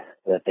heard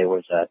that there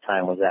was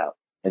time was out.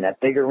 In that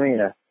big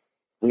arena,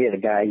 we had a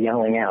guy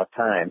yelling out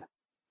time,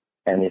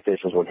 and the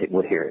officials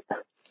would hear it.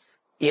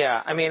 Yeah,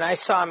 I mean, I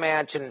saw a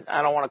match, and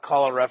I don't want to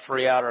call a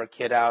referee out or a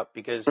kid out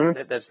because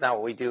that's not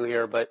what we do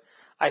here, but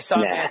I saw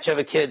a match of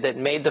a kid that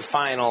made the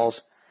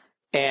finals,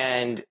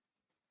 and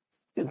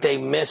they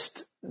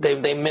missed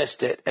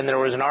it, and there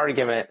was an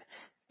argument,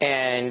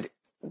 and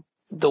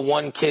the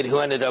one kid who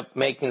ended up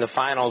making the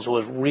finals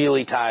was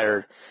really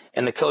tired,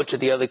 and the coach of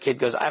the other kid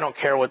goes, I don't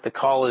care what the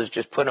call is,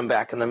 just put him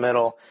back in the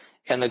middle.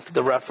 And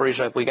the referee's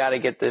like, we got to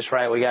get this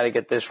right. We got to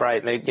get this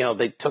right. And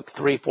they took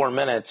 3-4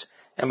 minutes,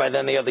 and by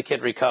then the other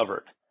kid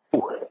recovered.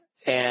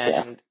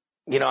 And,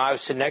 I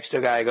was sitting next to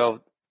a guy. I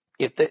go,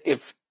 if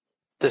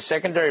the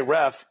secondary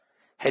ref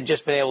had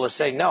just been able to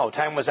say, no,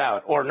 time was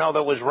out, or no,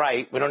 that was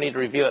right, we don't need to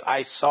review it,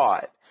 I saw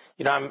it.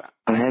 I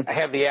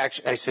have the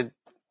action. I said,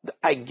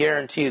 I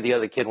guarantee you the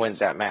other kid wins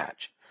that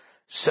match.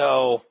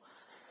 So,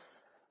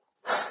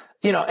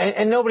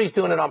 and nobody's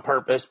doing it on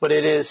purpose, but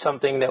it is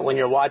something that when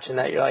you're watching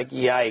that, you're like,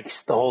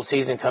 yikes, the whole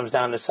season comes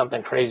down to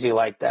something crazy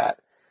like that.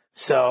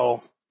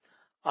 So,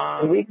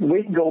 we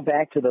can go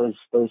back to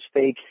those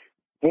fake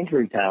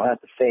injury time, not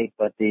the fake,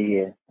 but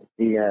the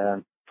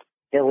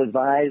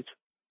ill-advised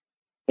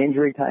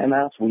injury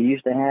timeouts we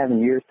used to have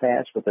in years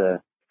past with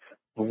the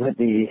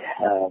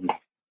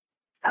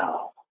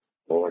oh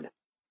Lord.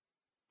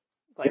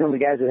 The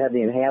guys that have the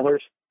inhalers?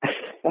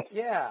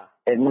 Yeah.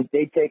 And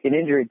they'd take an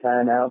injury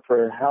timeout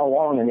for how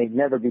long, and they'd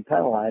never be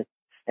penalized.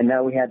 And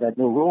now we have that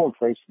new rule in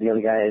place for the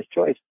other guy has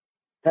choice.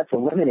 That's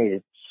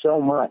eliminated so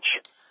much.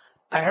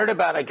 I heard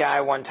about a guy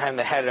one time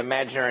that had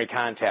imaginary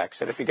contacts,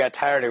 that if he got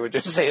tired, he would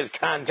just say his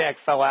contact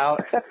fell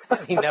out,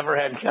 and he never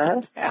had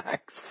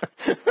contacts.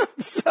 And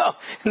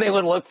they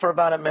would look for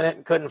about a minute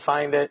and couldn't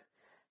find it.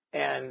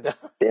 And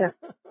yeah.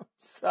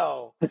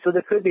 So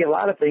there could be a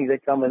lot of things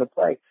that come into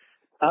play.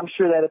 I'm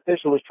sure that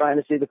official was trying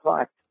to see the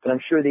clock, but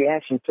I'm sure the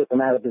action took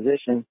him out of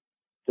position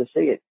to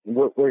see it.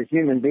 We're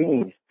human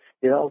beings.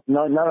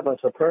 None of us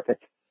are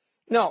perfect.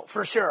 No,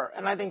 for sure.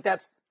 And I think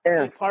that's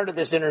a big part of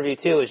this interview,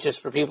 too, is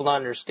just for people to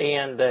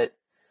understand that,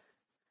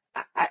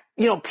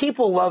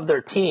 people love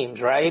their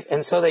teams, right?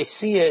 And so they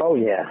see it. Oh,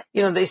 yeah.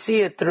 They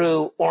see it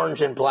through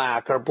orange and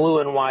black or blue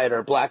and white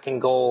or black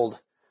and gold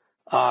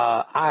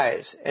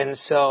eyes. And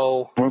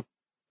so,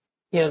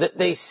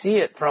 they see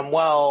it from,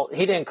 well,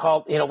 he didn't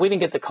call, we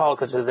didn't get the call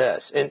because of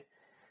this. And,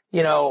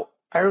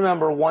 I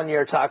remember one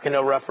year talking to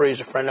a referee,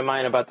 who's a friend of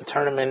mine, about the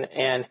tournament,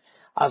 and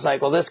I was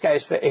like, well, this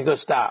guy's, he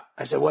goes, stop.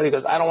 I said, what? He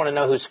goes, I don't want to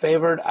know who's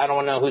favored. I don't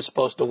want to know who's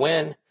supposed to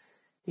win.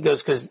 He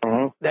goes, because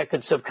that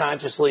could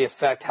subconsciously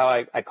affect how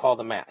I call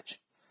the match.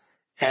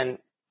 And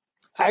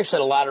I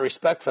actually had a lot of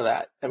respect for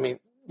that. I mean,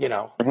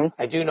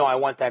 I do know I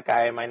want that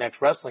guy in my next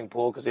wrestling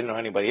pool because I didn't know who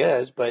anybody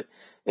is, but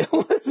it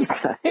was,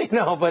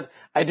 but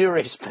I do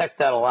respect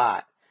that a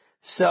lot.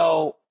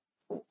 So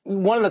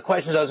one of the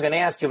questions I was going to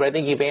ask you, but I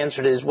think you've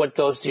answered, is what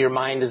goes to your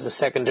mind as a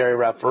secondary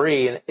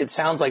referee? And it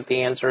sounds like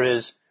the answer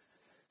is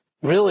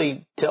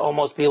really to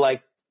almost be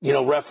like,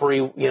 referee,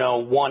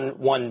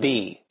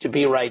 1B, to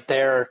be right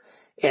there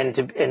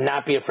and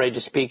not be afraid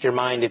to speak your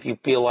mind if you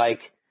feel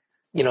like,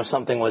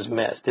 something was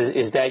missed.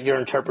 Is that your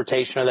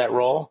interpretation of that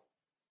role?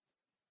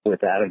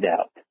 Without a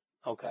doubt.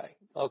 Okay.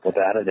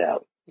 Without a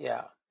doubt.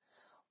 Yeah.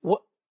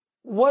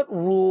 What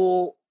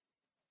rule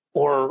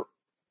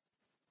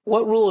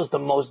is the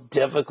most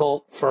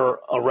difficult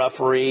for a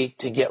referee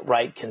to get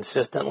right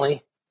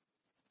consistently?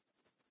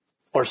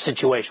 Or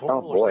situation?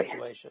 What rule or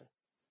situation?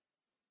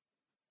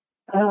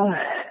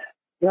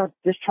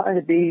 Just trying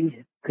to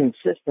be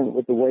consistent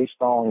with the way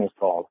stalling is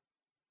called.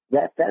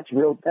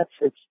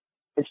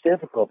 It's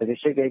difficult because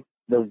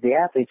the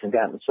athletes have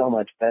gotten so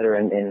much better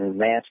in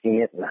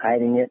masking it and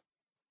hiding it.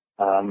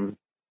 And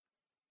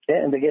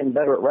they're getting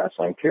better at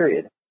wrestling,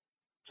 period.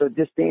 So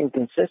just being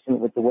consistent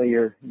with the way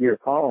you're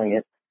calling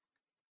it,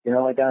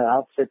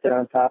 I'll sit there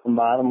on top and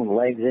bottom with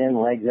legs in,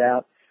 legs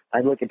out. I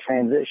look at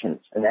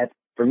transitions, and that,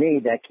 for me,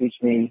 that keeps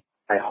me,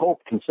 I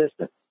hope,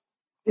 consistent.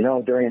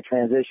 During a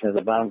transition, if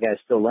the bottom guy's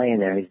still laying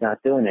there and he's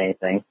not doing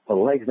anything, the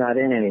leg's not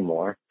in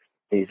anymore.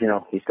 He's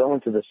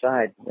going to the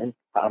side, and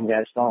bottom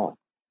guy's stalling.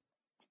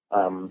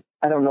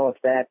 I don't know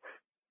if that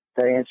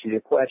answers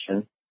your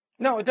question.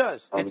 No, it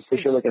does.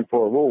 If you're looking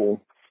for a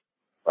rule,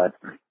 but.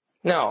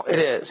 No, it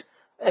is.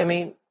 I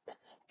mean,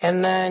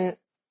 and then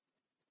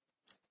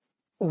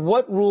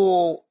what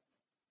rule,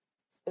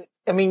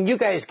 you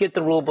guys get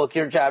the rule book.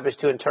 Your job is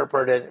to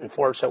interpret it,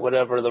 enforce it,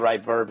 whatever the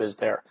right verb is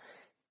there.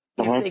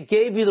 If they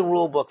gave you the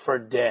rule book for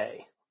a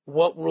day,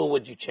 what rule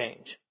would you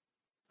change?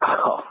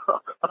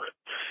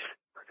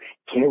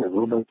 Give me the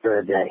rule book for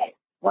a day.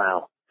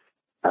 Wow.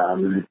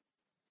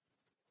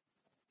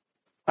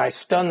 I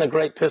stunned the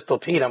great Pistol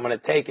Pete. I'm going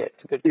to take it.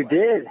 It's a good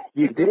question.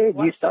 You did.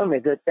 You stunned me.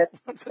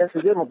 That's a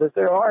good one. But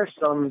there are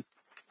some.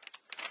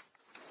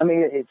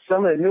 It's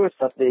some of the newer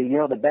stuff.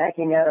 The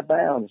backing out of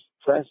bounds,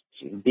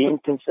 being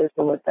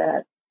consistent with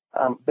that.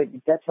 But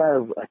that's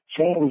not a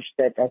change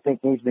that I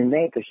think needs to be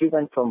made, because you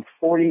went from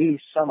 40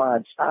 some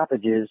odd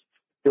stoppages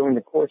during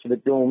the course of a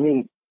dual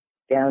meet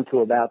down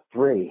to about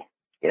 3.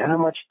 You know how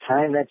much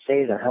time that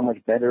saves and how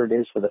much better it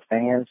is for the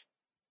fans?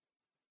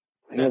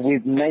 We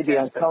may be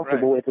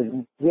uncomfortable with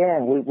it. Yeah,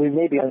 we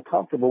may be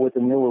uncomfortable with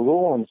the newer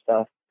rule and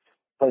stuff,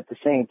 but at the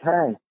same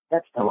time,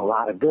 that's done a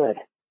lot of good.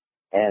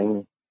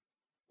 And,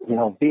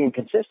 being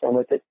consistent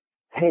with it,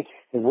 hey,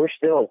 we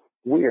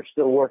are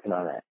still working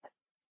on that.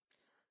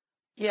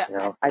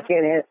 Yeah. I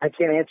can't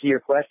answer your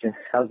question.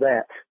 How's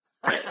that?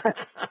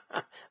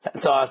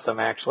 That's awesome,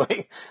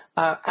 actually.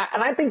 And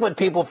I think what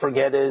people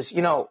forget is,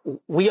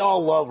 we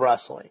all love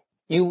wrestling.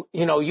 You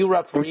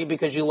referee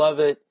because you love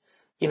it.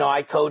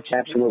 I coach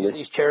and do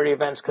these charity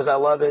events because I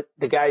love it.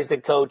 The guys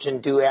that coach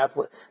and do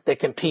that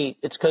compete,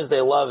 it's because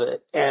they love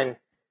it. And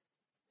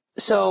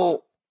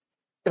so,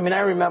 I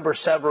remember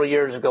several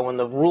years ago when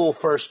the rule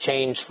first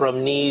changed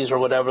from knees or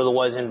whatever there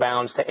was in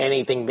bounds to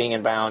anything being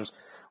in bounds.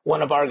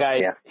 One of our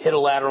guys hit a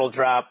lateral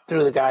drop,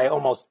 threw the guy,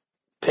 almost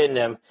pinned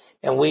him,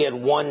 and we had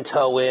one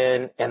toe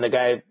in, and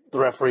the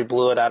referee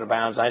blew it out of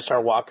bounds. And I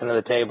started walking to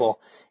the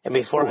table, and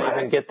before I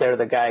even get there,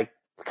 the guy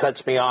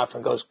cuts me off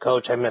and goes,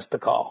 "Coach, I missed the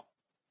call."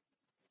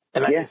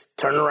 And I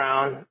turn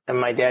around, and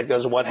my dad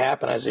goes, "What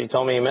happened?" I said, "He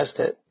told me he missed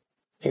it."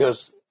 He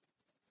goes,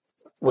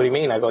 "What do you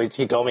mean?" I go,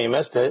 "He told me he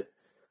missed it.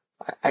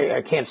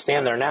 I can't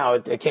stand there now.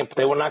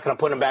 They were not going to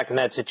put him back in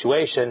that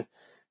situation.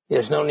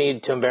 There's no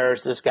need to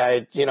embarrass this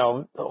guy.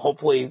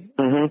 Hopefully,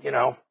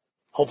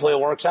 hopefully it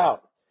works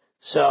out."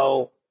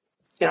 So,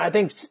 I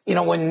think,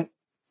 when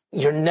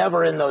you're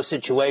never in those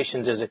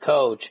situations as a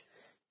coach,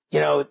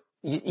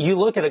 you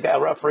look at a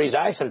referee's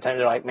eye sometimes,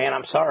 they're like, "Man,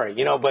 I'm sorry,"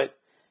 but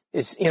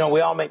it's,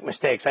 we all make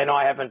mistakes. I know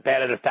I haven't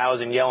batted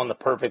 1,000 yelling the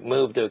perfect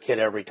move to a kid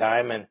every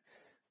time. And,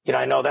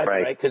 I know that's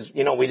right. Cause,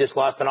 we just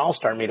lost an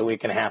all-star meet a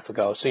week and a half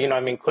ago. So,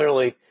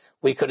 clearly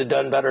we could have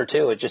done better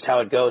too. It's just how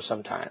it goes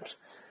sometimes.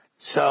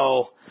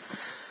 So,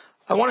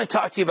 I want to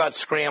talk to you about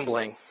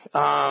scrambling,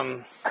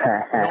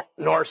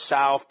 north,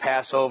 south,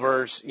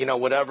 Passovers,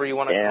 whatever you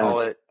want to call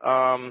it.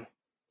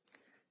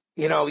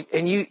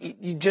 And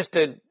you just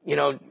to,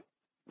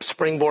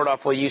 springboard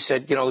off what you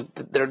said,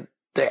 the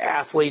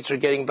athletes are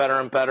getting better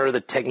and better. The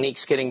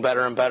technique's getting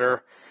better and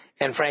better.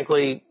 And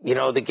frankly, the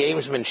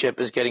gamesmanship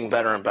is getting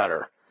better and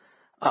better.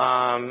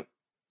 I've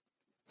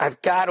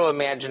got to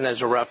imagine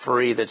as a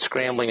referee that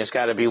scrambling has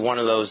got to be one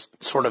of those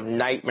sort of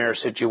nightmare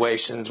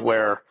situations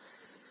where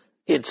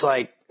it's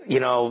like,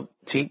 to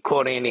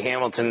quote Andy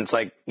Hamilton, it's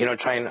like,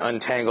 trying to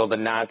untangle the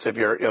knots of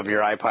your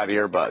iPod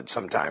earbud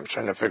sometimes,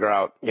 trying to figure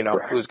out,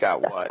 who's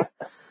got what.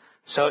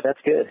 So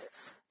that's good.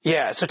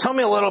 Yeah. So tell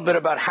me a little bit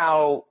about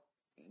how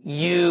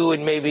you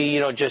and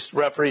maybe, just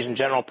referees in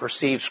general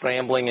perceive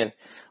scrambling, and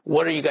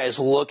what are you guys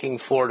looking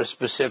for to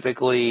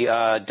specifically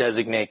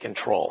designate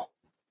control?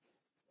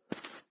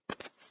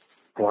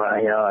 Well,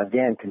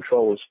 again,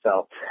 control is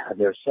felt.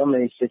 There's so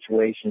many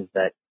situations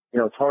that,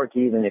 it's hard to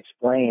even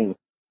explain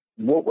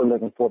what we're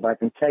looking for, but I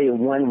can tell you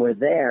when we're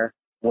there,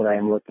 what I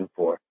am looking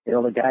for. The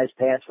guy's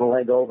passed the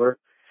leg over.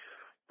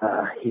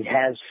 He's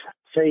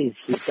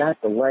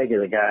got the leg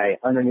of the guy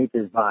underneath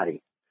his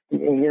body.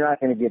 And you're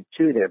not going to get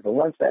two there, but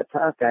once that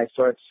top guy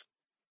starts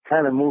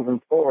kind of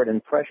moving forward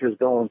and pressure's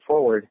going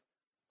forward,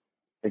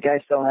 the guy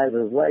still has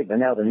his leg, but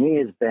now the knee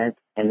is bent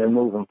and they're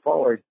moving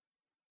forward.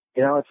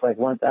 It's like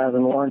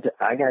 1001.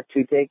 I got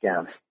two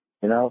takedowns,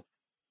 and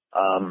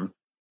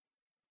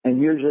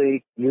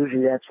usually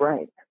that's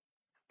right.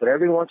 But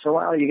every once in a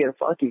while you get a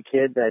funky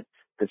kid that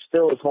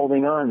still is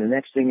holding on. The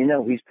next thing you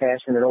know, he's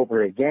passing it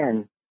over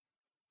again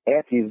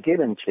after you've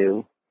given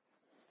two,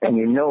 and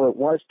it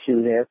was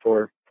two there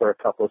for a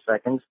couple of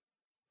seconds,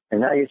 and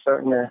now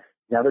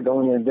now they're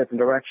going in a different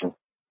direction.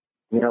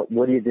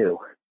 What do you do?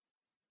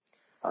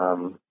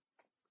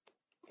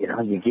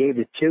 You gave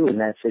it two in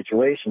that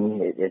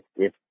situation.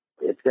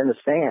 It's going to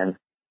stand,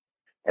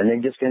 and they're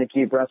just going to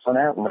keep wrestling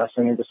out and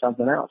wrestling into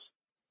something else.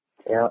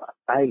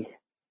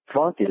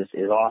 Funk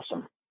is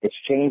awesome. It's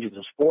changed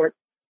the sport.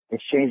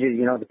 It's changed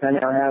it,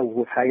 depending on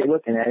how you're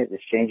looking at it.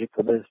 It's changed it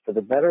for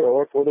the better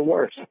or for the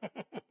worse.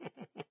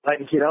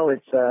 But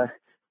it's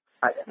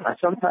I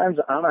sometimes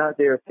I'm out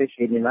there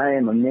officiating and I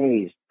am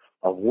amazed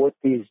of what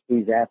these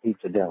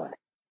athletes are doing.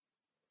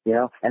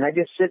 And I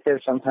just sit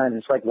there sometimes.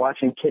 It's like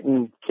watching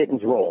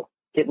kittens roll.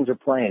 Kittens are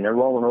playing. They're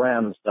rolling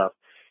around and stuff.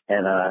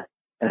 And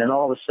then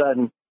all of a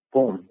sudden,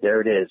 boom, there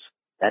it is.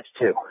 That's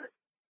two.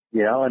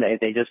 And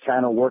they just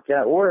kind of work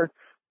out. Or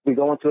we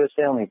go into a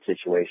stalemate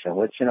situation,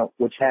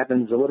 which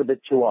happens a little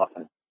bit too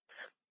often.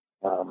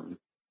 And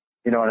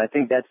I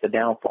think that's the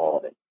downfall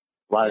of it.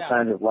 A lot of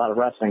times, there's a lot of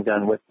wrestling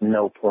done with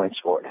no points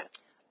scored.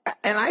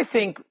 And I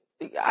think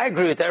I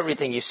agree with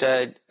everything you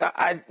said.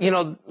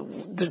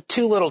 The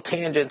two little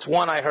tangents.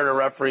 One, I heard a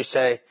referee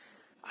say,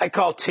 I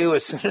call two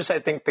as soon as I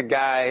think the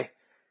guy,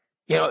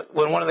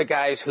 when one of the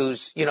guys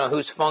who's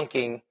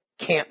funking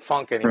can't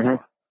funk anymore.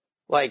 Mm-hmm.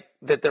 Like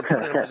that they're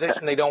put in a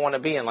position they don't want to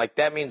be in. Like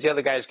that means the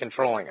other guy's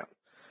controlling him.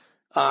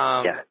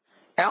 I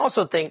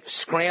also think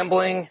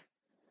scrambling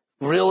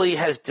really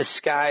has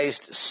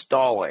disguised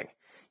stalling.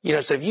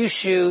 So if you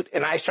shoot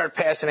and I start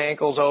passing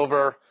ankles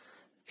over,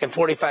 and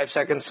 45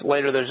 seconds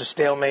later there's a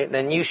stalemate, and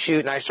then you shoot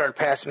and I start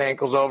passing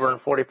ankles over,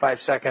 and 45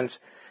 seconds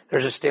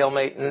there's a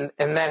stalemate,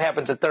 and that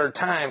happens a third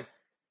time,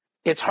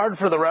 it's hard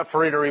for the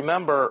referee to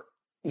remember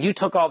you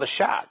took all the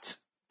shots.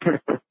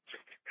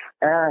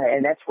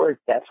 And that's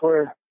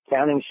where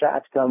counting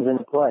shots comes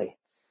into play.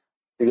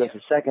 Because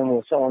the second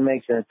when someone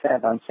makes an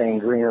attempt, I'm saying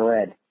green or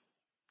red,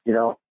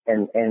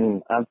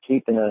 and I'm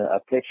keeping a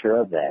picture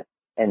of that.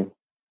 And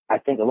I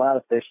think a lot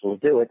of officials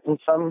do it, and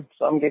some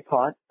get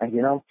caught. I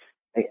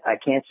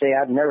can't say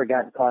I've never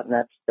gotten caught in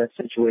that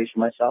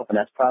situation myself, and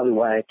that's probably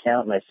why I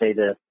count and I say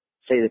the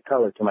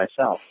color to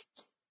myself.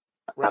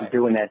 Right. I'm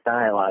doing that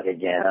dialogue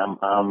again.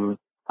 I'm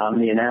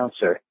the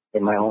announcer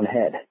in my own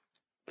head.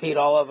 Pete,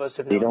 all of us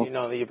have known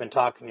that you've been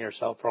talking to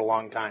yourself for a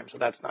long time, so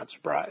that's not a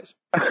surprise.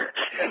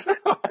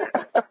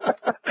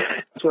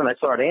 That's when I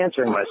start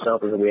answering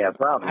myself is that we have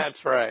problems.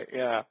 That's right,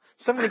 yeah.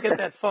 Somebody get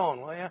that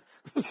phone, will you?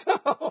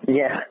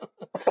 Yeah.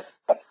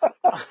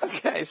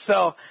 Okay,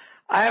 so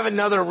I have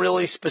another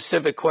really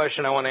specific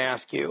question I want to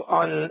ask you.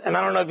 And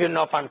I don't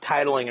know if I'm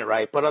titling it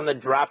right, but on the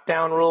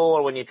drop-down rule,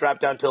 or when you drop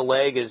down to a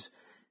leg,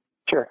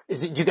 Sure.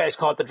 Do you guys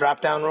call it the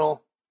drop-down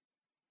rule?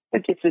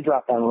 It's a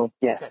drop-down rule,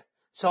 yeah. Okay.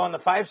 So on the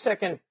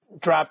 5-second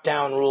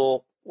drop-down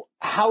rule,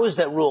 how is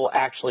that rule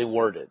actually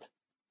worded?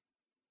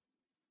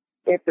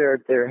 If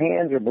their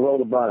hands are below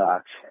the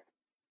buttocks,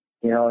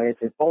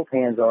 if both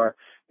hands are,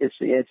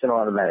 it's an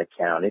automatic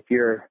count. If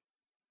you're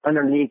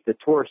underneath the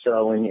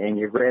torso and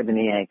you're grabbing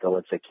the ankle,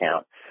 it's a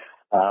count.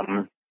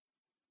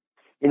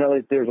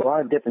 There's a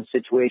lot of different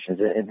situations,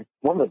 and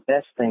one of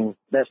the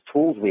best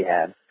tools we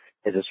have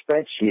is a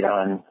spreadsheet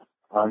on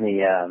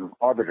the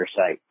arbiter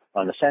site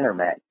on the center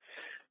mat.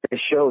 It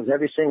shows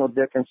every single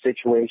different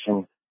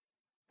situation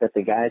that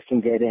the guys can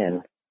get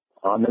in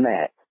on the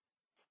mat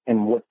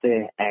and what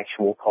the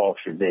actual call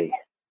should be.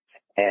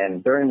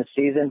 And during the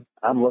season,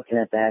 I'm looking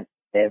at that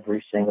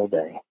every single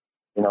day.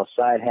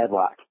 Side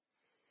headlock.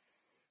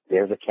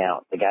 There's a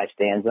count. The guy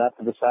stands up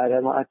to the side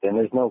headlock, then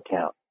there's no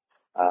count.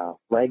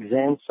 Legs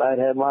in, side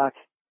headlock,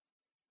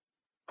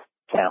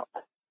 count.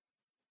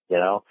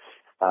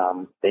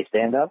 They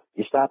stand up,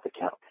 you stop the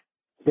count.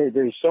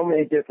 There's so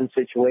many different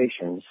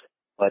situations,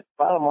 but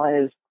bottom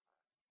line is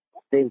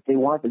they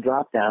want the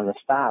drop down to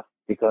stop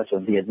because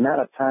of the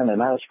amount of time, the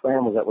amount of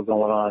scrambles that were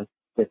going on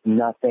with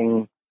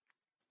nothing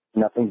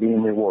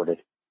being rewarded.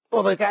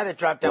 Well, the guy that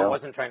dropped down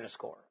wasn't trying to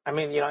score. I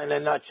mean, in a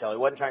nutshell, he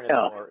wasn't trying to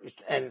score.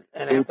 And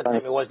half the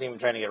time he wasn't even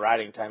trying to get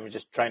riding time. He was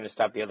just trying to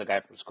stop the other guy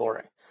from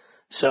scoring.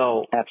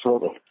 So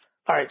absolutely.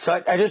 All right,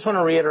 so I just want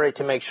to reiterate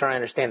to make sure I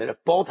understand it. If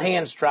both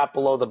hands drop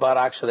below the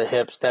buttocks or the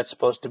hips, that's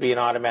supposed to be an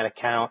automatic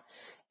count.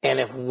 And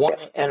if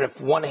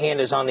one hand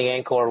is on the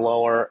ankle or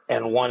lower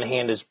and one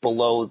hand is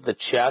below the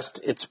chest,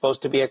 it's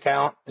supposed to be a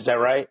count. Is that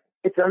right?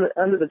 It's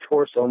under the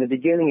torso. In the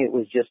beginning, it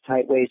was just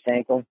tight waist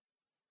ankle,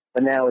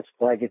 but now it's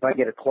like if I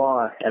get a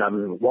claw and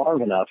I'm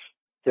long enough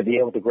to be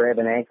able to grab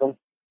an ankle,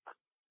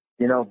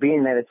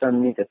 being that it's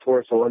underneath the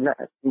torso, or not,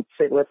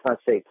 let's not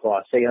say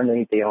claw, say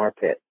underneath the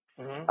armpit.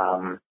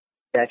 Mm-hmm.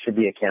 That should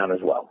be a count as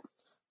well.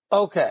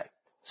 Okay.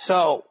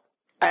 So,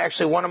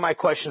 one of my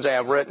questions I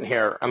have written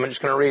here, I'm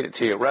just going to read it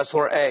to you.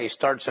 Wrestler A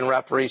starts in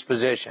referee's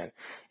position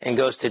and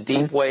goes to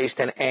deep waist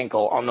and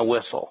ankle on the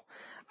whistle.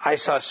 I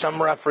saw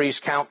some referees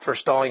count for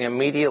stalling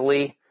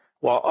immediately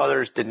while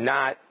others did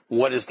not.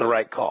 What is the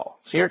right call?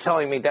 So you're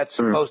telling me that's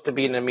supposed to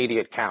be an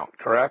immediate count,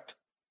 correct?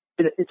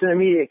 It's an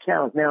immediate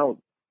count. Now,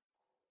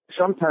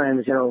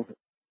 sometimes,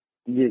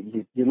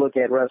 you look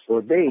at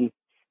wrestler B,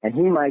 and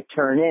he might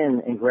turn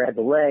in and grab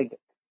the leg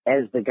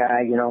as the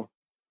guy,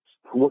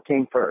 what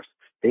came first?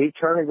 Did he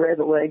turn and grab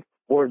the leg,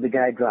 or did the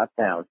guy drop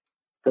down?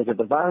 Because if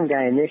the bottom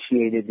guy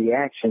initiated the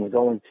action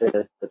going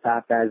to the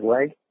top guy's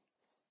leg,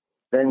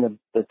 then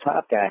the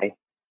top guy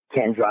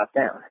can drop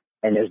down,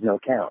 and there's no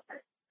count.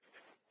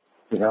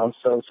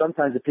 So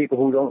sometimes the people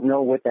who don't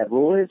know what that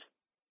rule is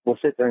will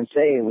sit there and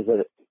say it was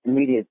an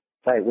immediate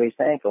tight waist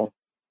ankle,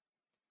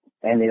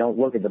 and they don't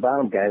look at the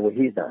bottom guy, what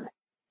he's done.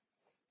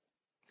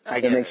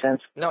 Does that make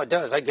sense? No, it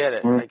does. I get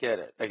it. Mm-hmm. I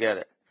get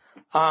it.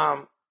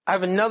 I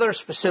have another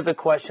specific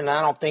question.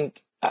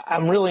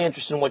 I'm really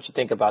interested in what you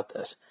think about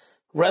this.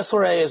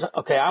 Wrestler A is,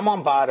 okay, I'm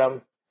on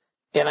bottom,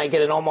 and I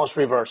get an almost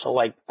reversal.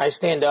 Like, I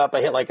stand up, I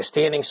hit like a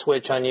standing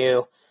switch on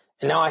you,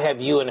 and now I have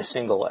you in a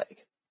single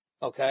leg.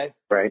 Okay?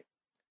 Right.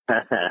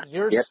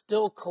 You're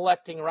still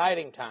collecting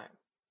riding time.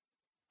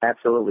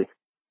 Absolutely.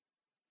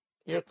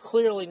 You're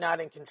clearly not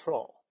in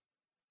control.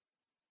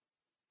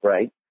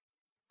 Right.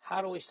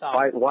 How do we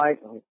solve it?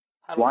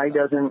 Why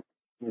doesn't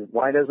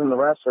the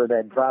wrestler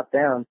that dropped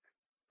down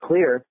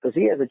clear? Because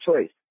he has a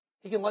choice.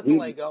 He can let the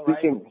leg go, right?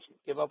 He can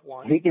give up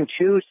one. He can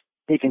choose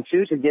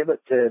to give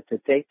it to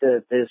take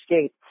the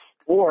escape,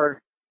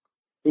 or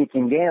he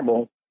can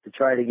gamble to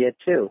try to get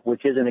two,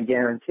 which isn't a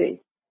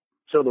guarantee.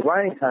 So the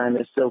riding time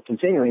is still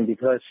continuing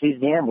because he's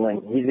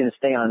gambling. He's going to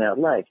stay on that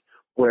leg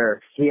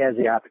where he has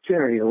the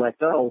opportunity to let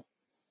go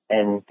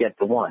and get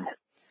the one.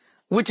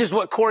 Which is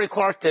what Corey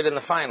Clark did in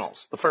the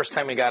finals the first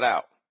time he got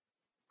out.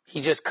 He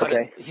just cut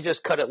it. He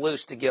just cut it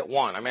loose to get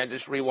one. I mean, I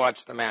just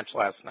rewatched the match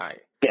last night.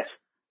 Yes.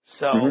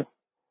 So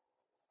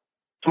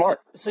smart.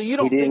 So you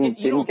don't think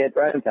you don't get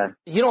riding time.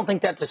 You don't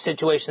think that's a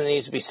situation that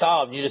needs to be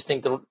solved. You just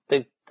think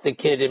the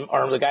kid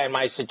or the guy in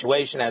my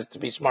situation has to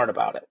be smart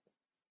about it.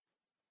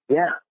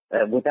 Yeah,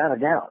 without a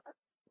doubt.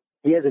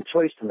 He has a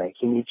choice to make,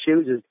 and he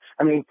chooses.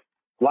 I mean,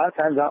 a lot of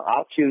times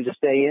I'll choose to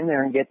stay in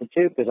there and get the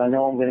two because I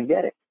know I'm going to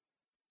get it.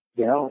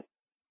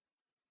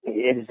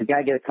 If the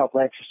guy get a couple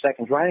extra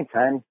seconds riding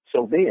time,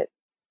 so be it.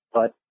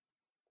 But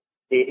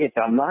if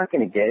I'm not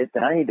going to get it,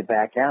 then I need to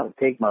back out and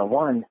take my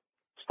one,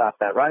 stop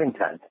that riding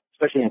time,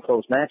 especially in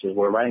close matches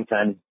where riding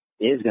time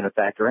is going to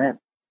factor in.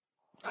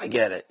 I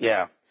get it,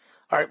 yeah.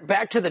 All right,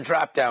 back to the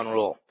drop-down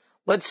rule.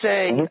 Let's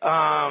say, you're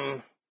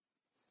on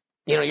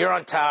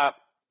top,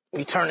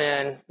 you turn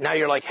in, now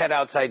you're like head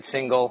outside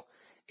single,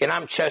 and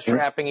I'm chest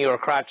wrapping you or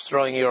crotch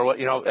throwing you or what,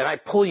 and I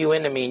pull you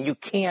into me and you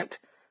can't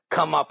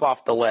come up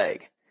off the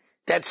leg.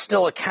 That's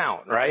still a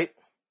count, right?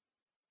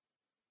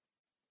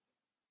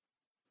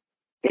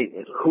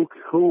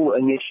 Who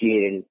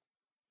initiated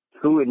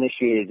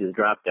the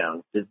drop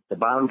down? Did the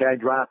bottom guy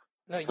drop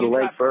to the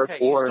leg first,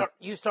 or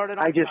you started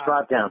on I just top.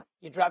 Dropped down?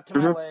 You dropped to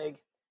my leg,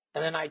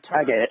 and then I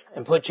turned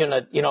and put you in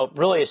a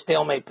really a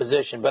stalemate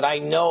position. But I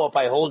know if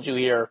I hold you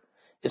here,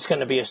 it's going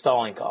to be a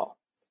stalling call.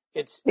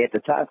 If the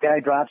top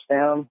guy drops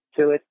down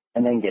to it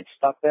and then gets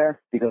stuck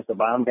there because the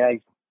bottom guy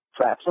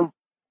traps him,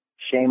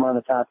 shame on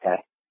the top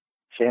guy.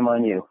 Shame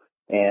on you.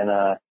 And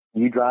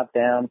you dropped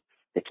down,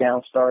 the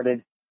count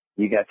started,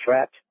 you got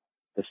trapped,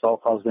 the stall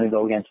call is going to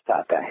go against the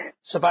top guy.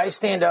 So if I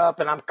stand up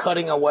and I'm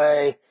cutting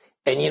away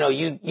and,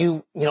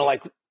 you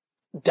like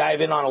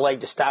dive in on a leg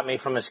to stop me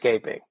from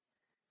escaping,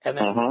 and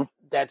then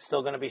that's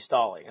still going to be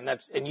stalling.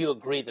 And you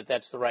agree that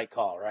that's the right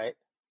call, right?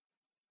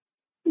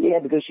 Yeah,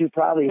 because you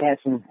probably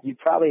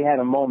had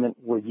a moment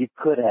where you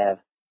could have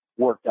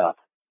worked up.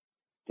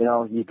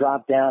 You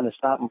drop down to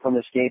stop him from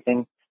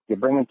escaping, you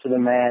bring him to the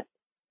mat,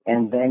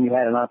 and then you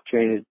had an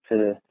opportunity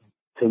to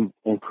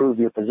improve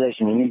your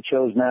position, and you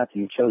chose not to.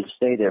 You chose to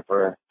stay there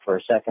for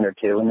a second or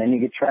two, and then you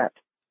get trapped.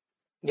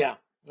 Yeah,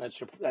 that's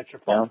your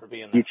fault for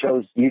being there.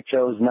 You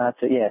chose not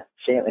to. Yeah,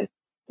 shame. Let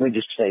me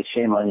just say,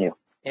 shame on you.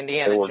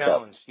 Indiana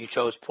Jones, you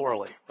chose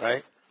poorly,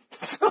 right?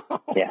 So.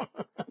 Yeah,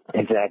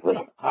 exactly.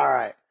 All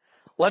right,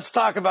 let's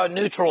talk about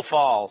neutral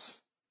falls.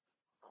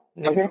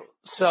 Okay.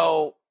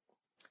 So,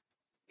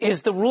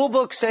 is the rule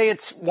book say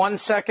it's 1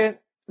 second,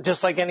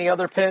 just like any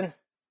other pin?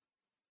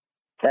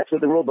 That's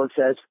what the rule book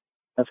says.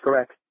 That's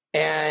correct.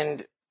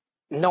 And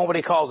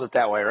nobody calls it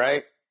that way,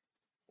 right?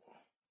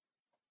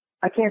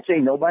 I can't say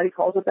nobody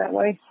calls it that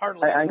way.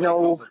 Hardly I know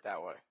calls it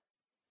that way.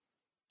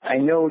 I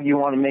know you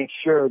want to make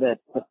sure that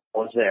the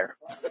ball is there.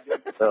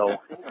 So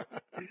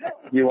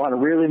you want to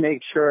really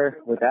make sure,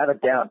 without a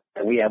doubt,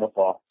 that we have a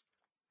fall.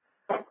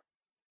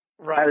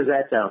 Right. How does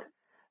that sound?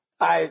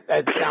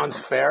 It sounds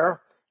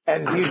fair.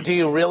 And do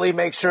you really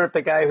make sure if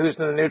the guy who's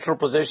in the neutral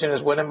position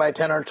is winning by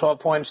 10 or 12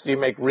 points? Do you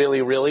make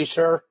really, really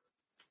sure?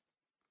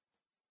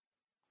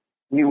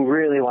 You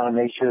really want to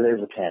make sure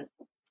there's a 10.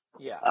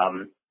 Yeah.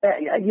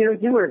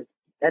 You were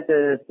at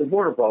the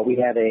border ball. We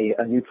had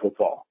a neutral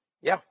fall.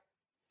 Yeah.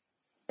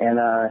 And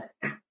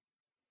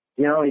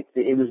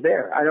it was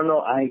there. I don't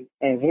know.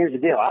 And here's the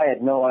deal. I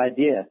had no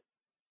idea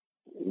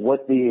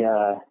what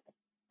the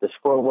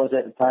score was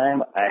at the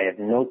time. I had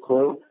no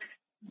clue.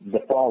 The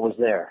fall was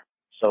there,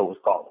 so it was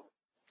called.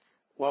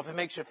 Well, if it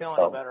makes you feel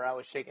any better, I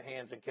was shaking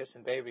hands and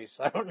kissing babies,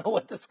 so I don't know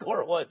what the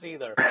score was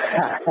either.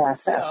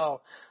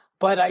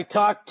 But I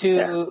talked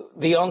to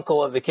the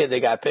uncle of the kid that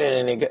got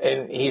pinned,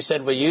 and he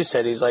said what you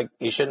said. He's like,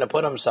 he shouldn't have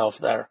put himself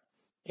there.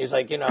 He's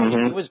like, he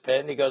was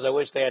pinned. He goes, I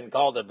wish they hadn't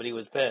called it, but he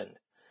was pinned.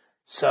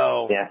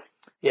 So,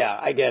 yeah,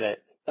 I get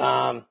it.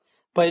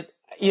 But,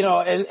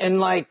 and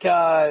like,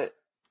 the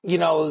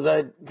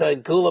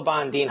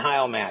Gulabon Dean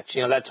Heil match,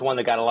 that's the one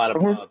that got a lot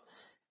of pub.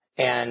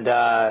 And,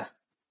 I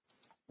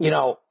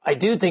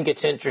do think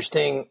it's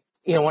interesting,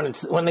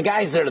 when the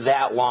guy's there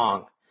that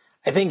long,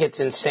 I think it's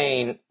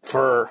insane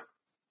for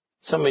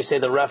somebody to say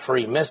the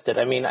referee missed it.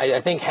 I mean,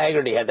 I think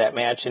Haggerty had that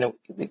match and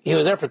he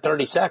was there for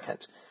 30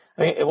 seconds.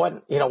 I mean, it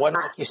wasn't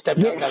like you stepped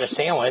out and got a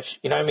sandwich.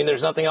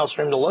 There's nothing else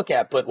for him to look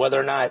at, but whether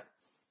or not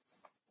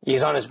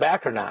he's on his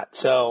back or not.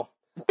 So,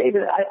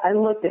 David, I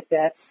looked at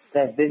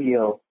that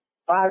video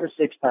 5 or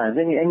 6 times,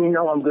 and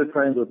I'm good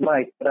friends with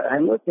Mike, but I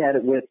looked at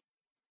it with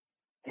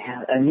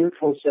a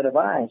neutral set of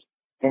eyes,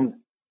 and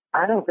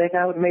I don't think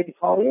I would have made the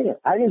call either.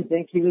 I didn't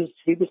think he was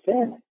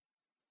pinned.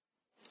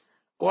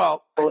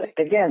 Well,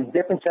 again,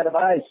 different set of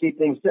eyes see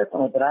things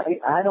differently, but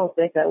I don't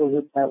think that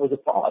was a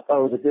call. I thought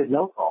it was a good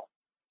no call.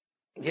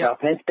 Yeah. Now,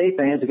 Penn State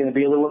fans are going to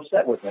be a little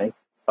upset with me,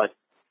 but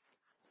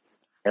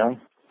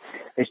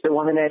they still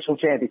won the national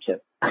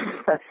championship.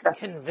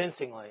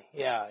 Convincingly,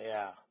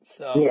 yeah.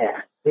 So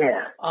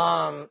yeah.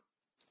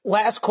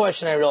 Last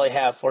question I really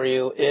have for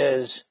you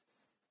is,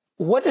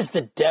 what is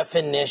the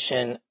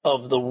definition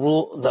of the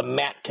rule, the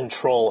mat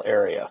control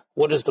area?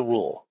 What is the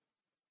rule?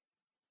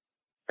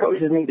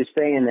 Coaches need to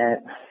stay in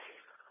that.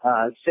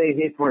 Say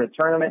if we're in a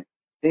tournament,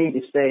 they need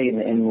to stay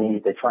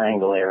in the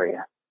triangle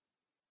area.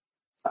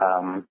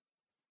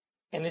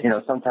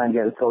 Sometimes you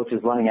have the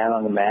coaches running out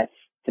on the mat.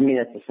 To me,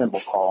 that's a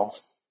simple call.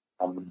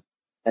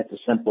 That's a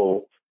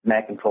simple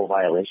mat control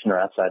violation or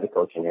outside the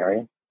coaching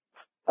area.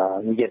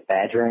 You get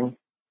badgering.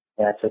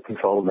 That's a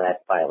controlled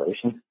mat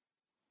violation.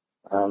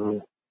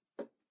 And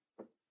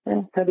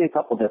it could be a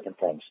couple different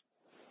things.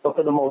 But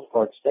for the most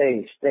part,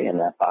 stay in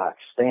that box,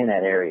 stay in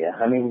that area.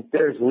 I mean,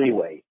 there's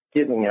leeway.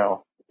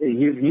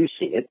 You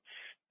see it.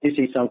 You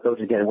see some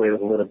coaches get away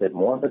with a little bit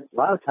more, but a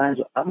lot of times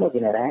I'm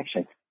looking at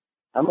action.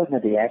 I'm looking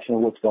at the action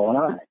of what's going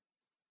on.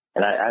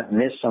 And I've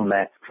missed some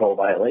mat control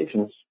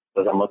violations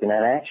because I'm looking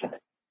at action.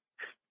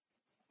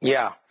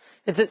 Yeah.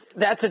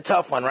 That's a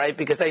tough one, right?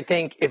 Because I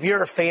think if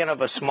you're a fan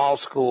of a small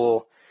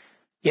school,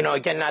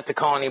 again, not to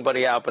call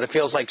anybody out, but it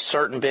feels like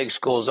certain big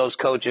schools, those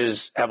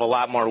coaches have a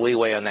lot more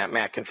leeway on that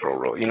mat control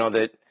rule.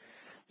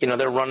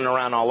 They're running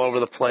around all over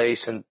the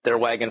place and they're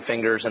wagging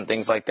fingers and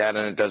things like that,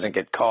 and it doesn't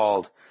get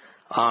called.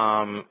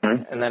 And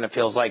then it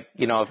feels like,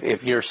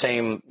 if your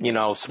same,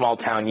 small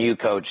town U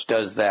coach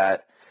does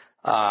that,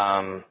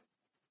 that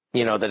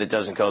it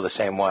doesn't go the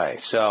same way.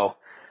 So,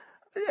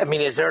 I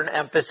mean, is there an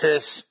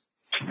emphasis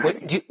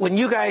when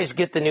you guys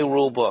get the new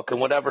rule book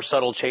and whatever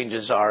subtle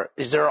changes are,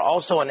 is there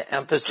also an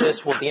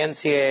emphasis? Will the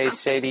NCAA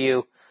say to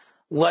you,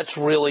 let's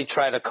really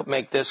try to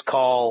make this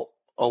call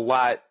a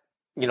lot,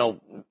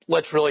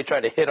 let's really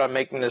try to hit on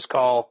making this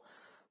call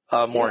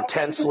more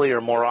intensely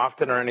or more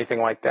often or anything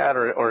like that,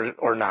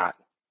 or not?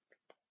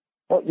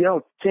 Well,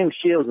 Tim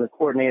Shields, the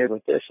coordinator of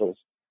officials,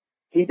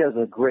 he does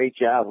a great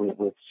job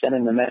with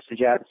sending the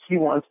message out. He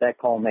wants that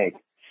call made.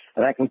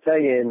 And I can tell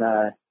you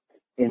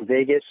in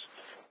Vegas,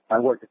 I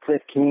worked with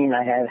Cliff Keen.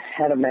 I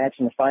had a match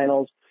in the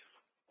finals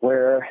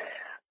where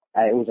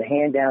it was a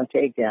hand-down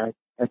takedown.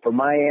 And for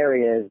my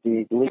area as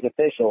the league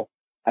official,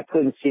 I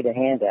couldn't see the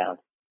hand down.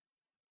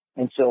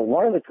 And so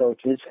one of the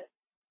coaches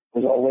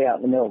was all the way out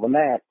in the middle of the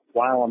mat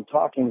while I'm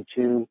talking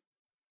to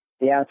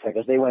the outside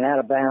because they went out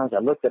of bounds. I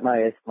looked at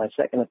my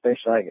second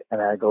official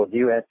and I go, do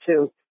you have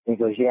two? And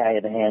he goes, yeah, I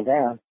had a hand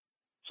down.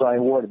 So I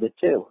awarded the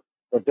two.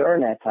 But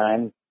during that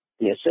time,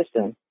 the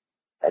assistant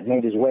had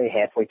made his way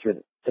halfway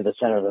to the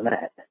center of the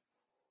mat.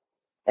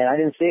 And I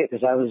didn't see it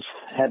because I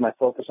had my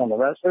focus on the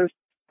wrestlers,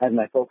 had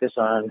my focus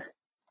on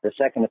the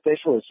second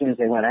official as soon as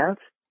they went out,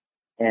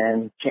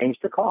 and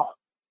changed the call.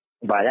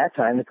 By that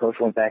time, the coach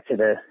went back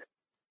to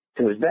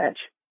his bench.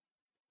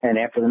 And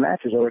after the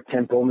match was over,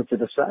 Tim pulled me to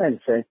the side and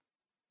said,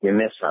 you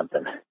missed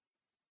something.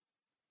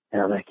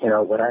 And I'm like,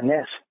 what I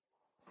miss?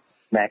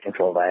 Mat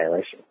control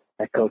violation.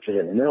 That coach is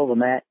in the middle of the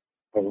mat,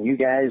 and you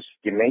guys,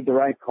 you made the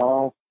right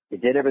call. You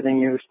did everything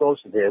you were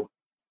supposed to do,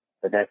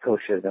 but that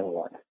coach should have been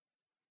one.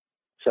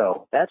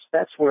 So that's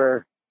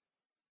where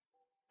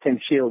Tim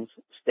Shields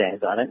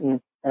stands on it,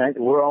 and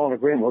we're all in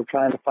agreement. We're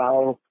trying to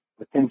follow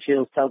what Tim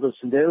Shields tells us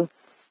to do,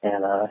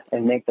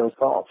 and make those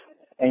calls.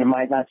 And it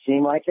might not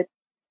seem like it,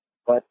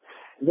 but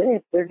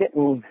they're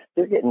getting,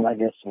 I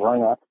guess,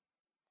 rung up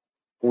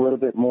a little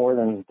bit more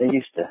than they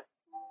used to.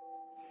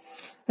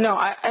 No,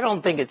 I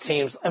don't think it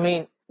seems. I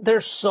mean,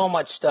 there's so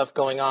much stuff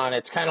going on.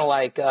 It's kind of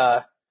like,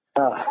 my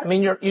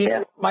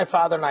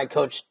father and I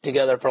coached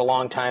together for a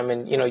long time,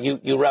 and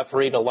you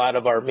refereed a lot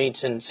of our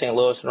meets in St.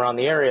 Louis and around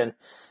the area, and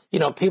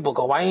people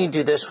go, why don't you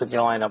do this with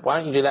your lineup? Why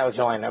don't you do that with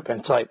your lineup?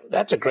 And it's like,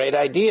 that's a great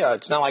idea.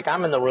 It's not like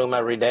I'm in the room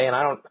every day and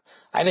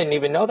I didn't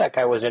even know that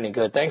guy was any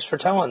good. Thanks for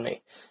telling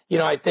me.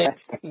 I think,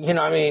 you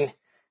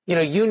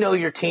know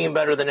your team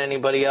better than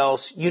anybody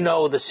else. You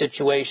know the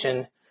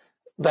situation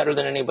better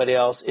than anybody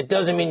else. It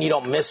doesn't mean you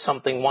don't miss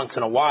something once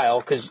in a while,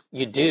 because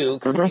you do,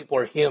 because people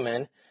are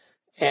human.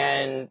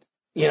 And,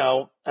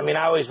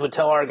 I always would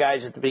tell our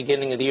guys at the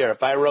beginning of the year,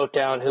 if I wrote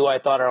down who I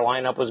thought our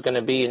lineup was going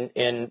to be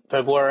in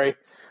February,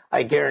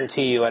 I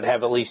guarantee you I'd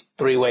have at least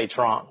 3 weights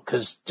wrong,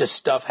 because just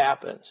stuff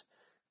happens.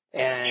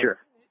 And, sure.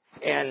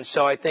 And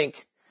so I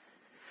think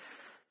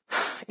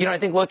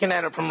looking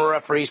at it from a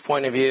referee's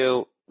point of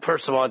view,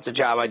 first of all, it's a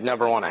job I'd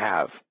never want to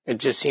have. It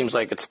just seems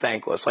like it's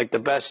thankless. Like the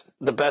best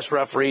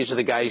referees are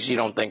the guys you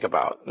don't think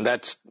about.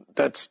 That's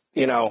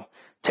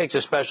takes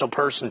a special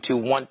person to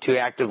want to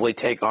actively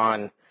take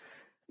on,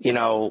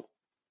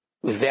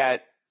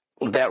 that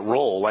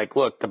role. Like,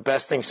 look, the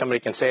best thing somebody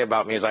can say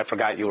about me is I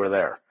forgot you were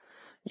there.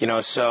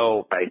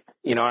 Right.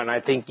 And I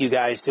think you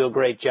guys do a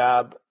great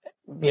job,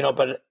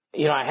 but,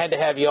 I had to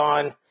have you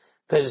on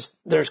because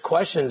there's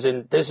questions,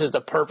 and this is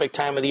the perfect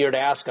time of the year to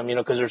ask them,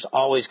 because there's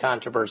always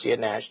controversy at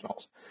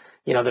nationals.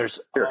 There's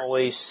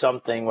always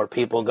something where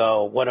people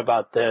go, what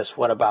about this?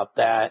 What about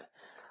that?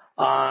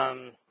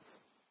 And,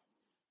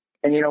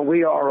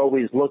 we are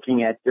always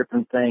looking at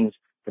different things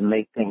to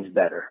make things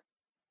better.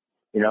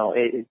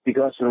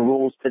 Because of the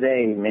rules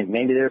today,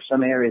 maybe there's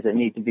some areas that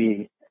need to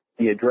be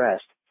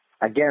addressed.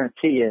 I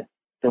guarantee you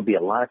there'll be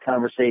a lot of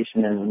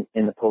conversation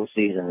in the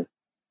postseason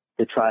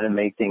to try to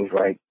make things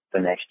right for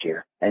next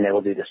year. And then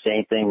we'll do the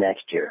same thing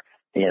next year.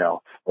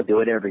 We'll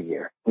do it every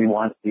year. We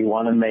want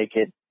to make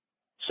it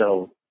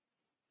so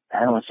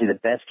I don't want to see the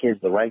best kids,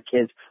 the right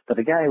kids, but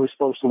the guy who was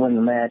supposed to win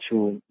the match,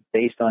 who,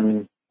 based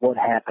on what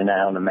happened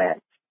out on the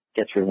mat,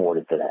 gets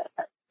rewarded for that.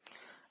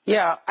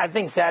 Yeah, I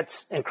think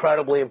that's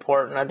incredibly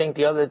important. I think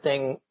the other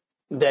thing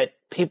that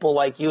people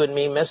like you and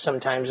me miss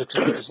sometimes is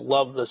because we just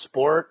love the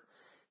sport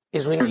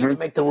is we need to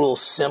make the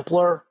rules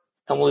simpler,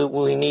 and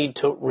we need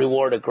to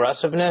reward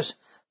aggressiveness,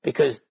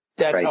 because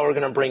that's how we're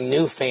going to bring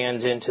new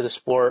fans into the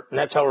sport, and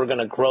that's how we're going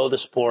to grow the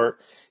sport.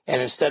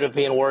 And instead of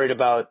being worried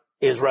about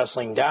is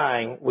wrestling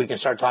dying, we can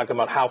start talking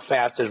about how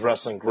fast is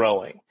wrestling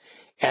growing.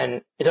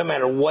 And it doesn't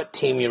matter what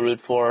team you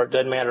root for. It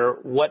doesn't matter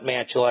what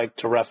match you like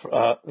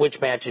to which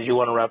matches you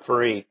want to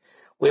referee.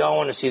 We all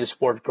want to see the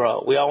sport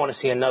grow. We all want to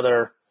see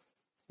another,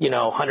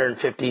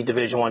 150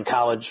 Division I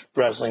college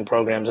wrestling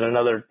programs and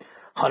another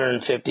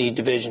 150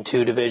 Division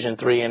II, Division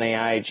III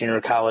NAI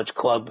junior college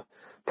club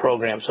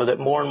programs, so that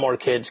more and more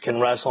kids can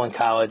wrestle in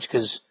college,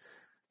 because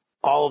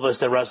all of us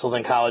that wrestled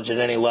in college at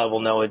any level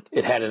know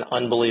it had an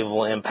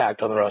unbelievable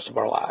impact on the rest of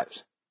our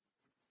lives.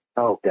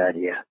 Oh, God,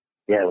 yeah.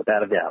 Yeah,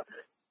 without a doubt.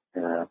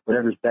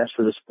 Whatever's best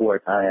for the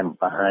sport, I am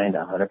behind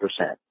 100%.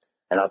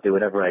 And I'll do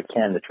whatever I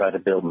can to try to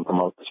build and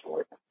promote the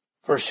sport.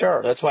 For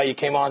sure. That's why you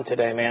came on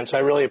today, man. So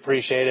I really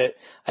appreciate it.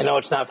 I know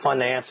it's not fun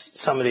to answer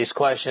some of these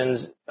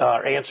questions,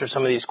 but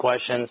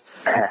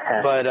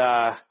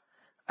I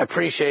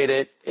appreciate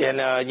it.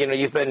 And,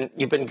 you've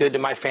been good to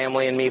my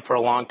family and me for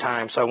a long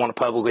time. So I want to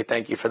publicly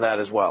thank you for that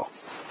as well.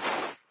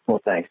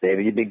 Well, thanks,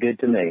 David. You've been good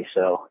to me.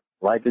 So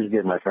life is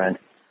good, my friend.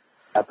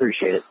 I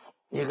appreciate it.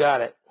 You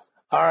got it.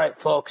 All right,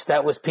 folks.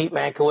 That was Pete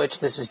Mankowicz.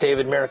 This is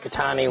David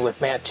Mirikitani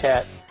with Matt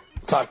Chat.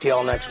 Talk to you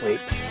all next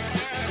week.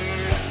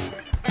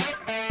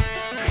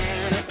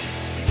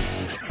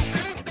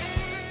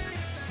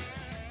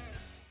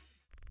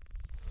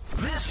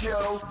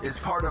 Show is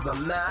part of the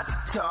Matt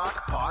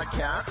Talk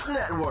Podcast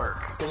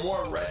Network. For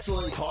more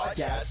wrestling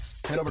podcasts,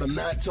 head over to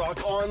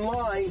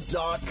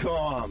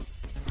MattTalkOnline.com.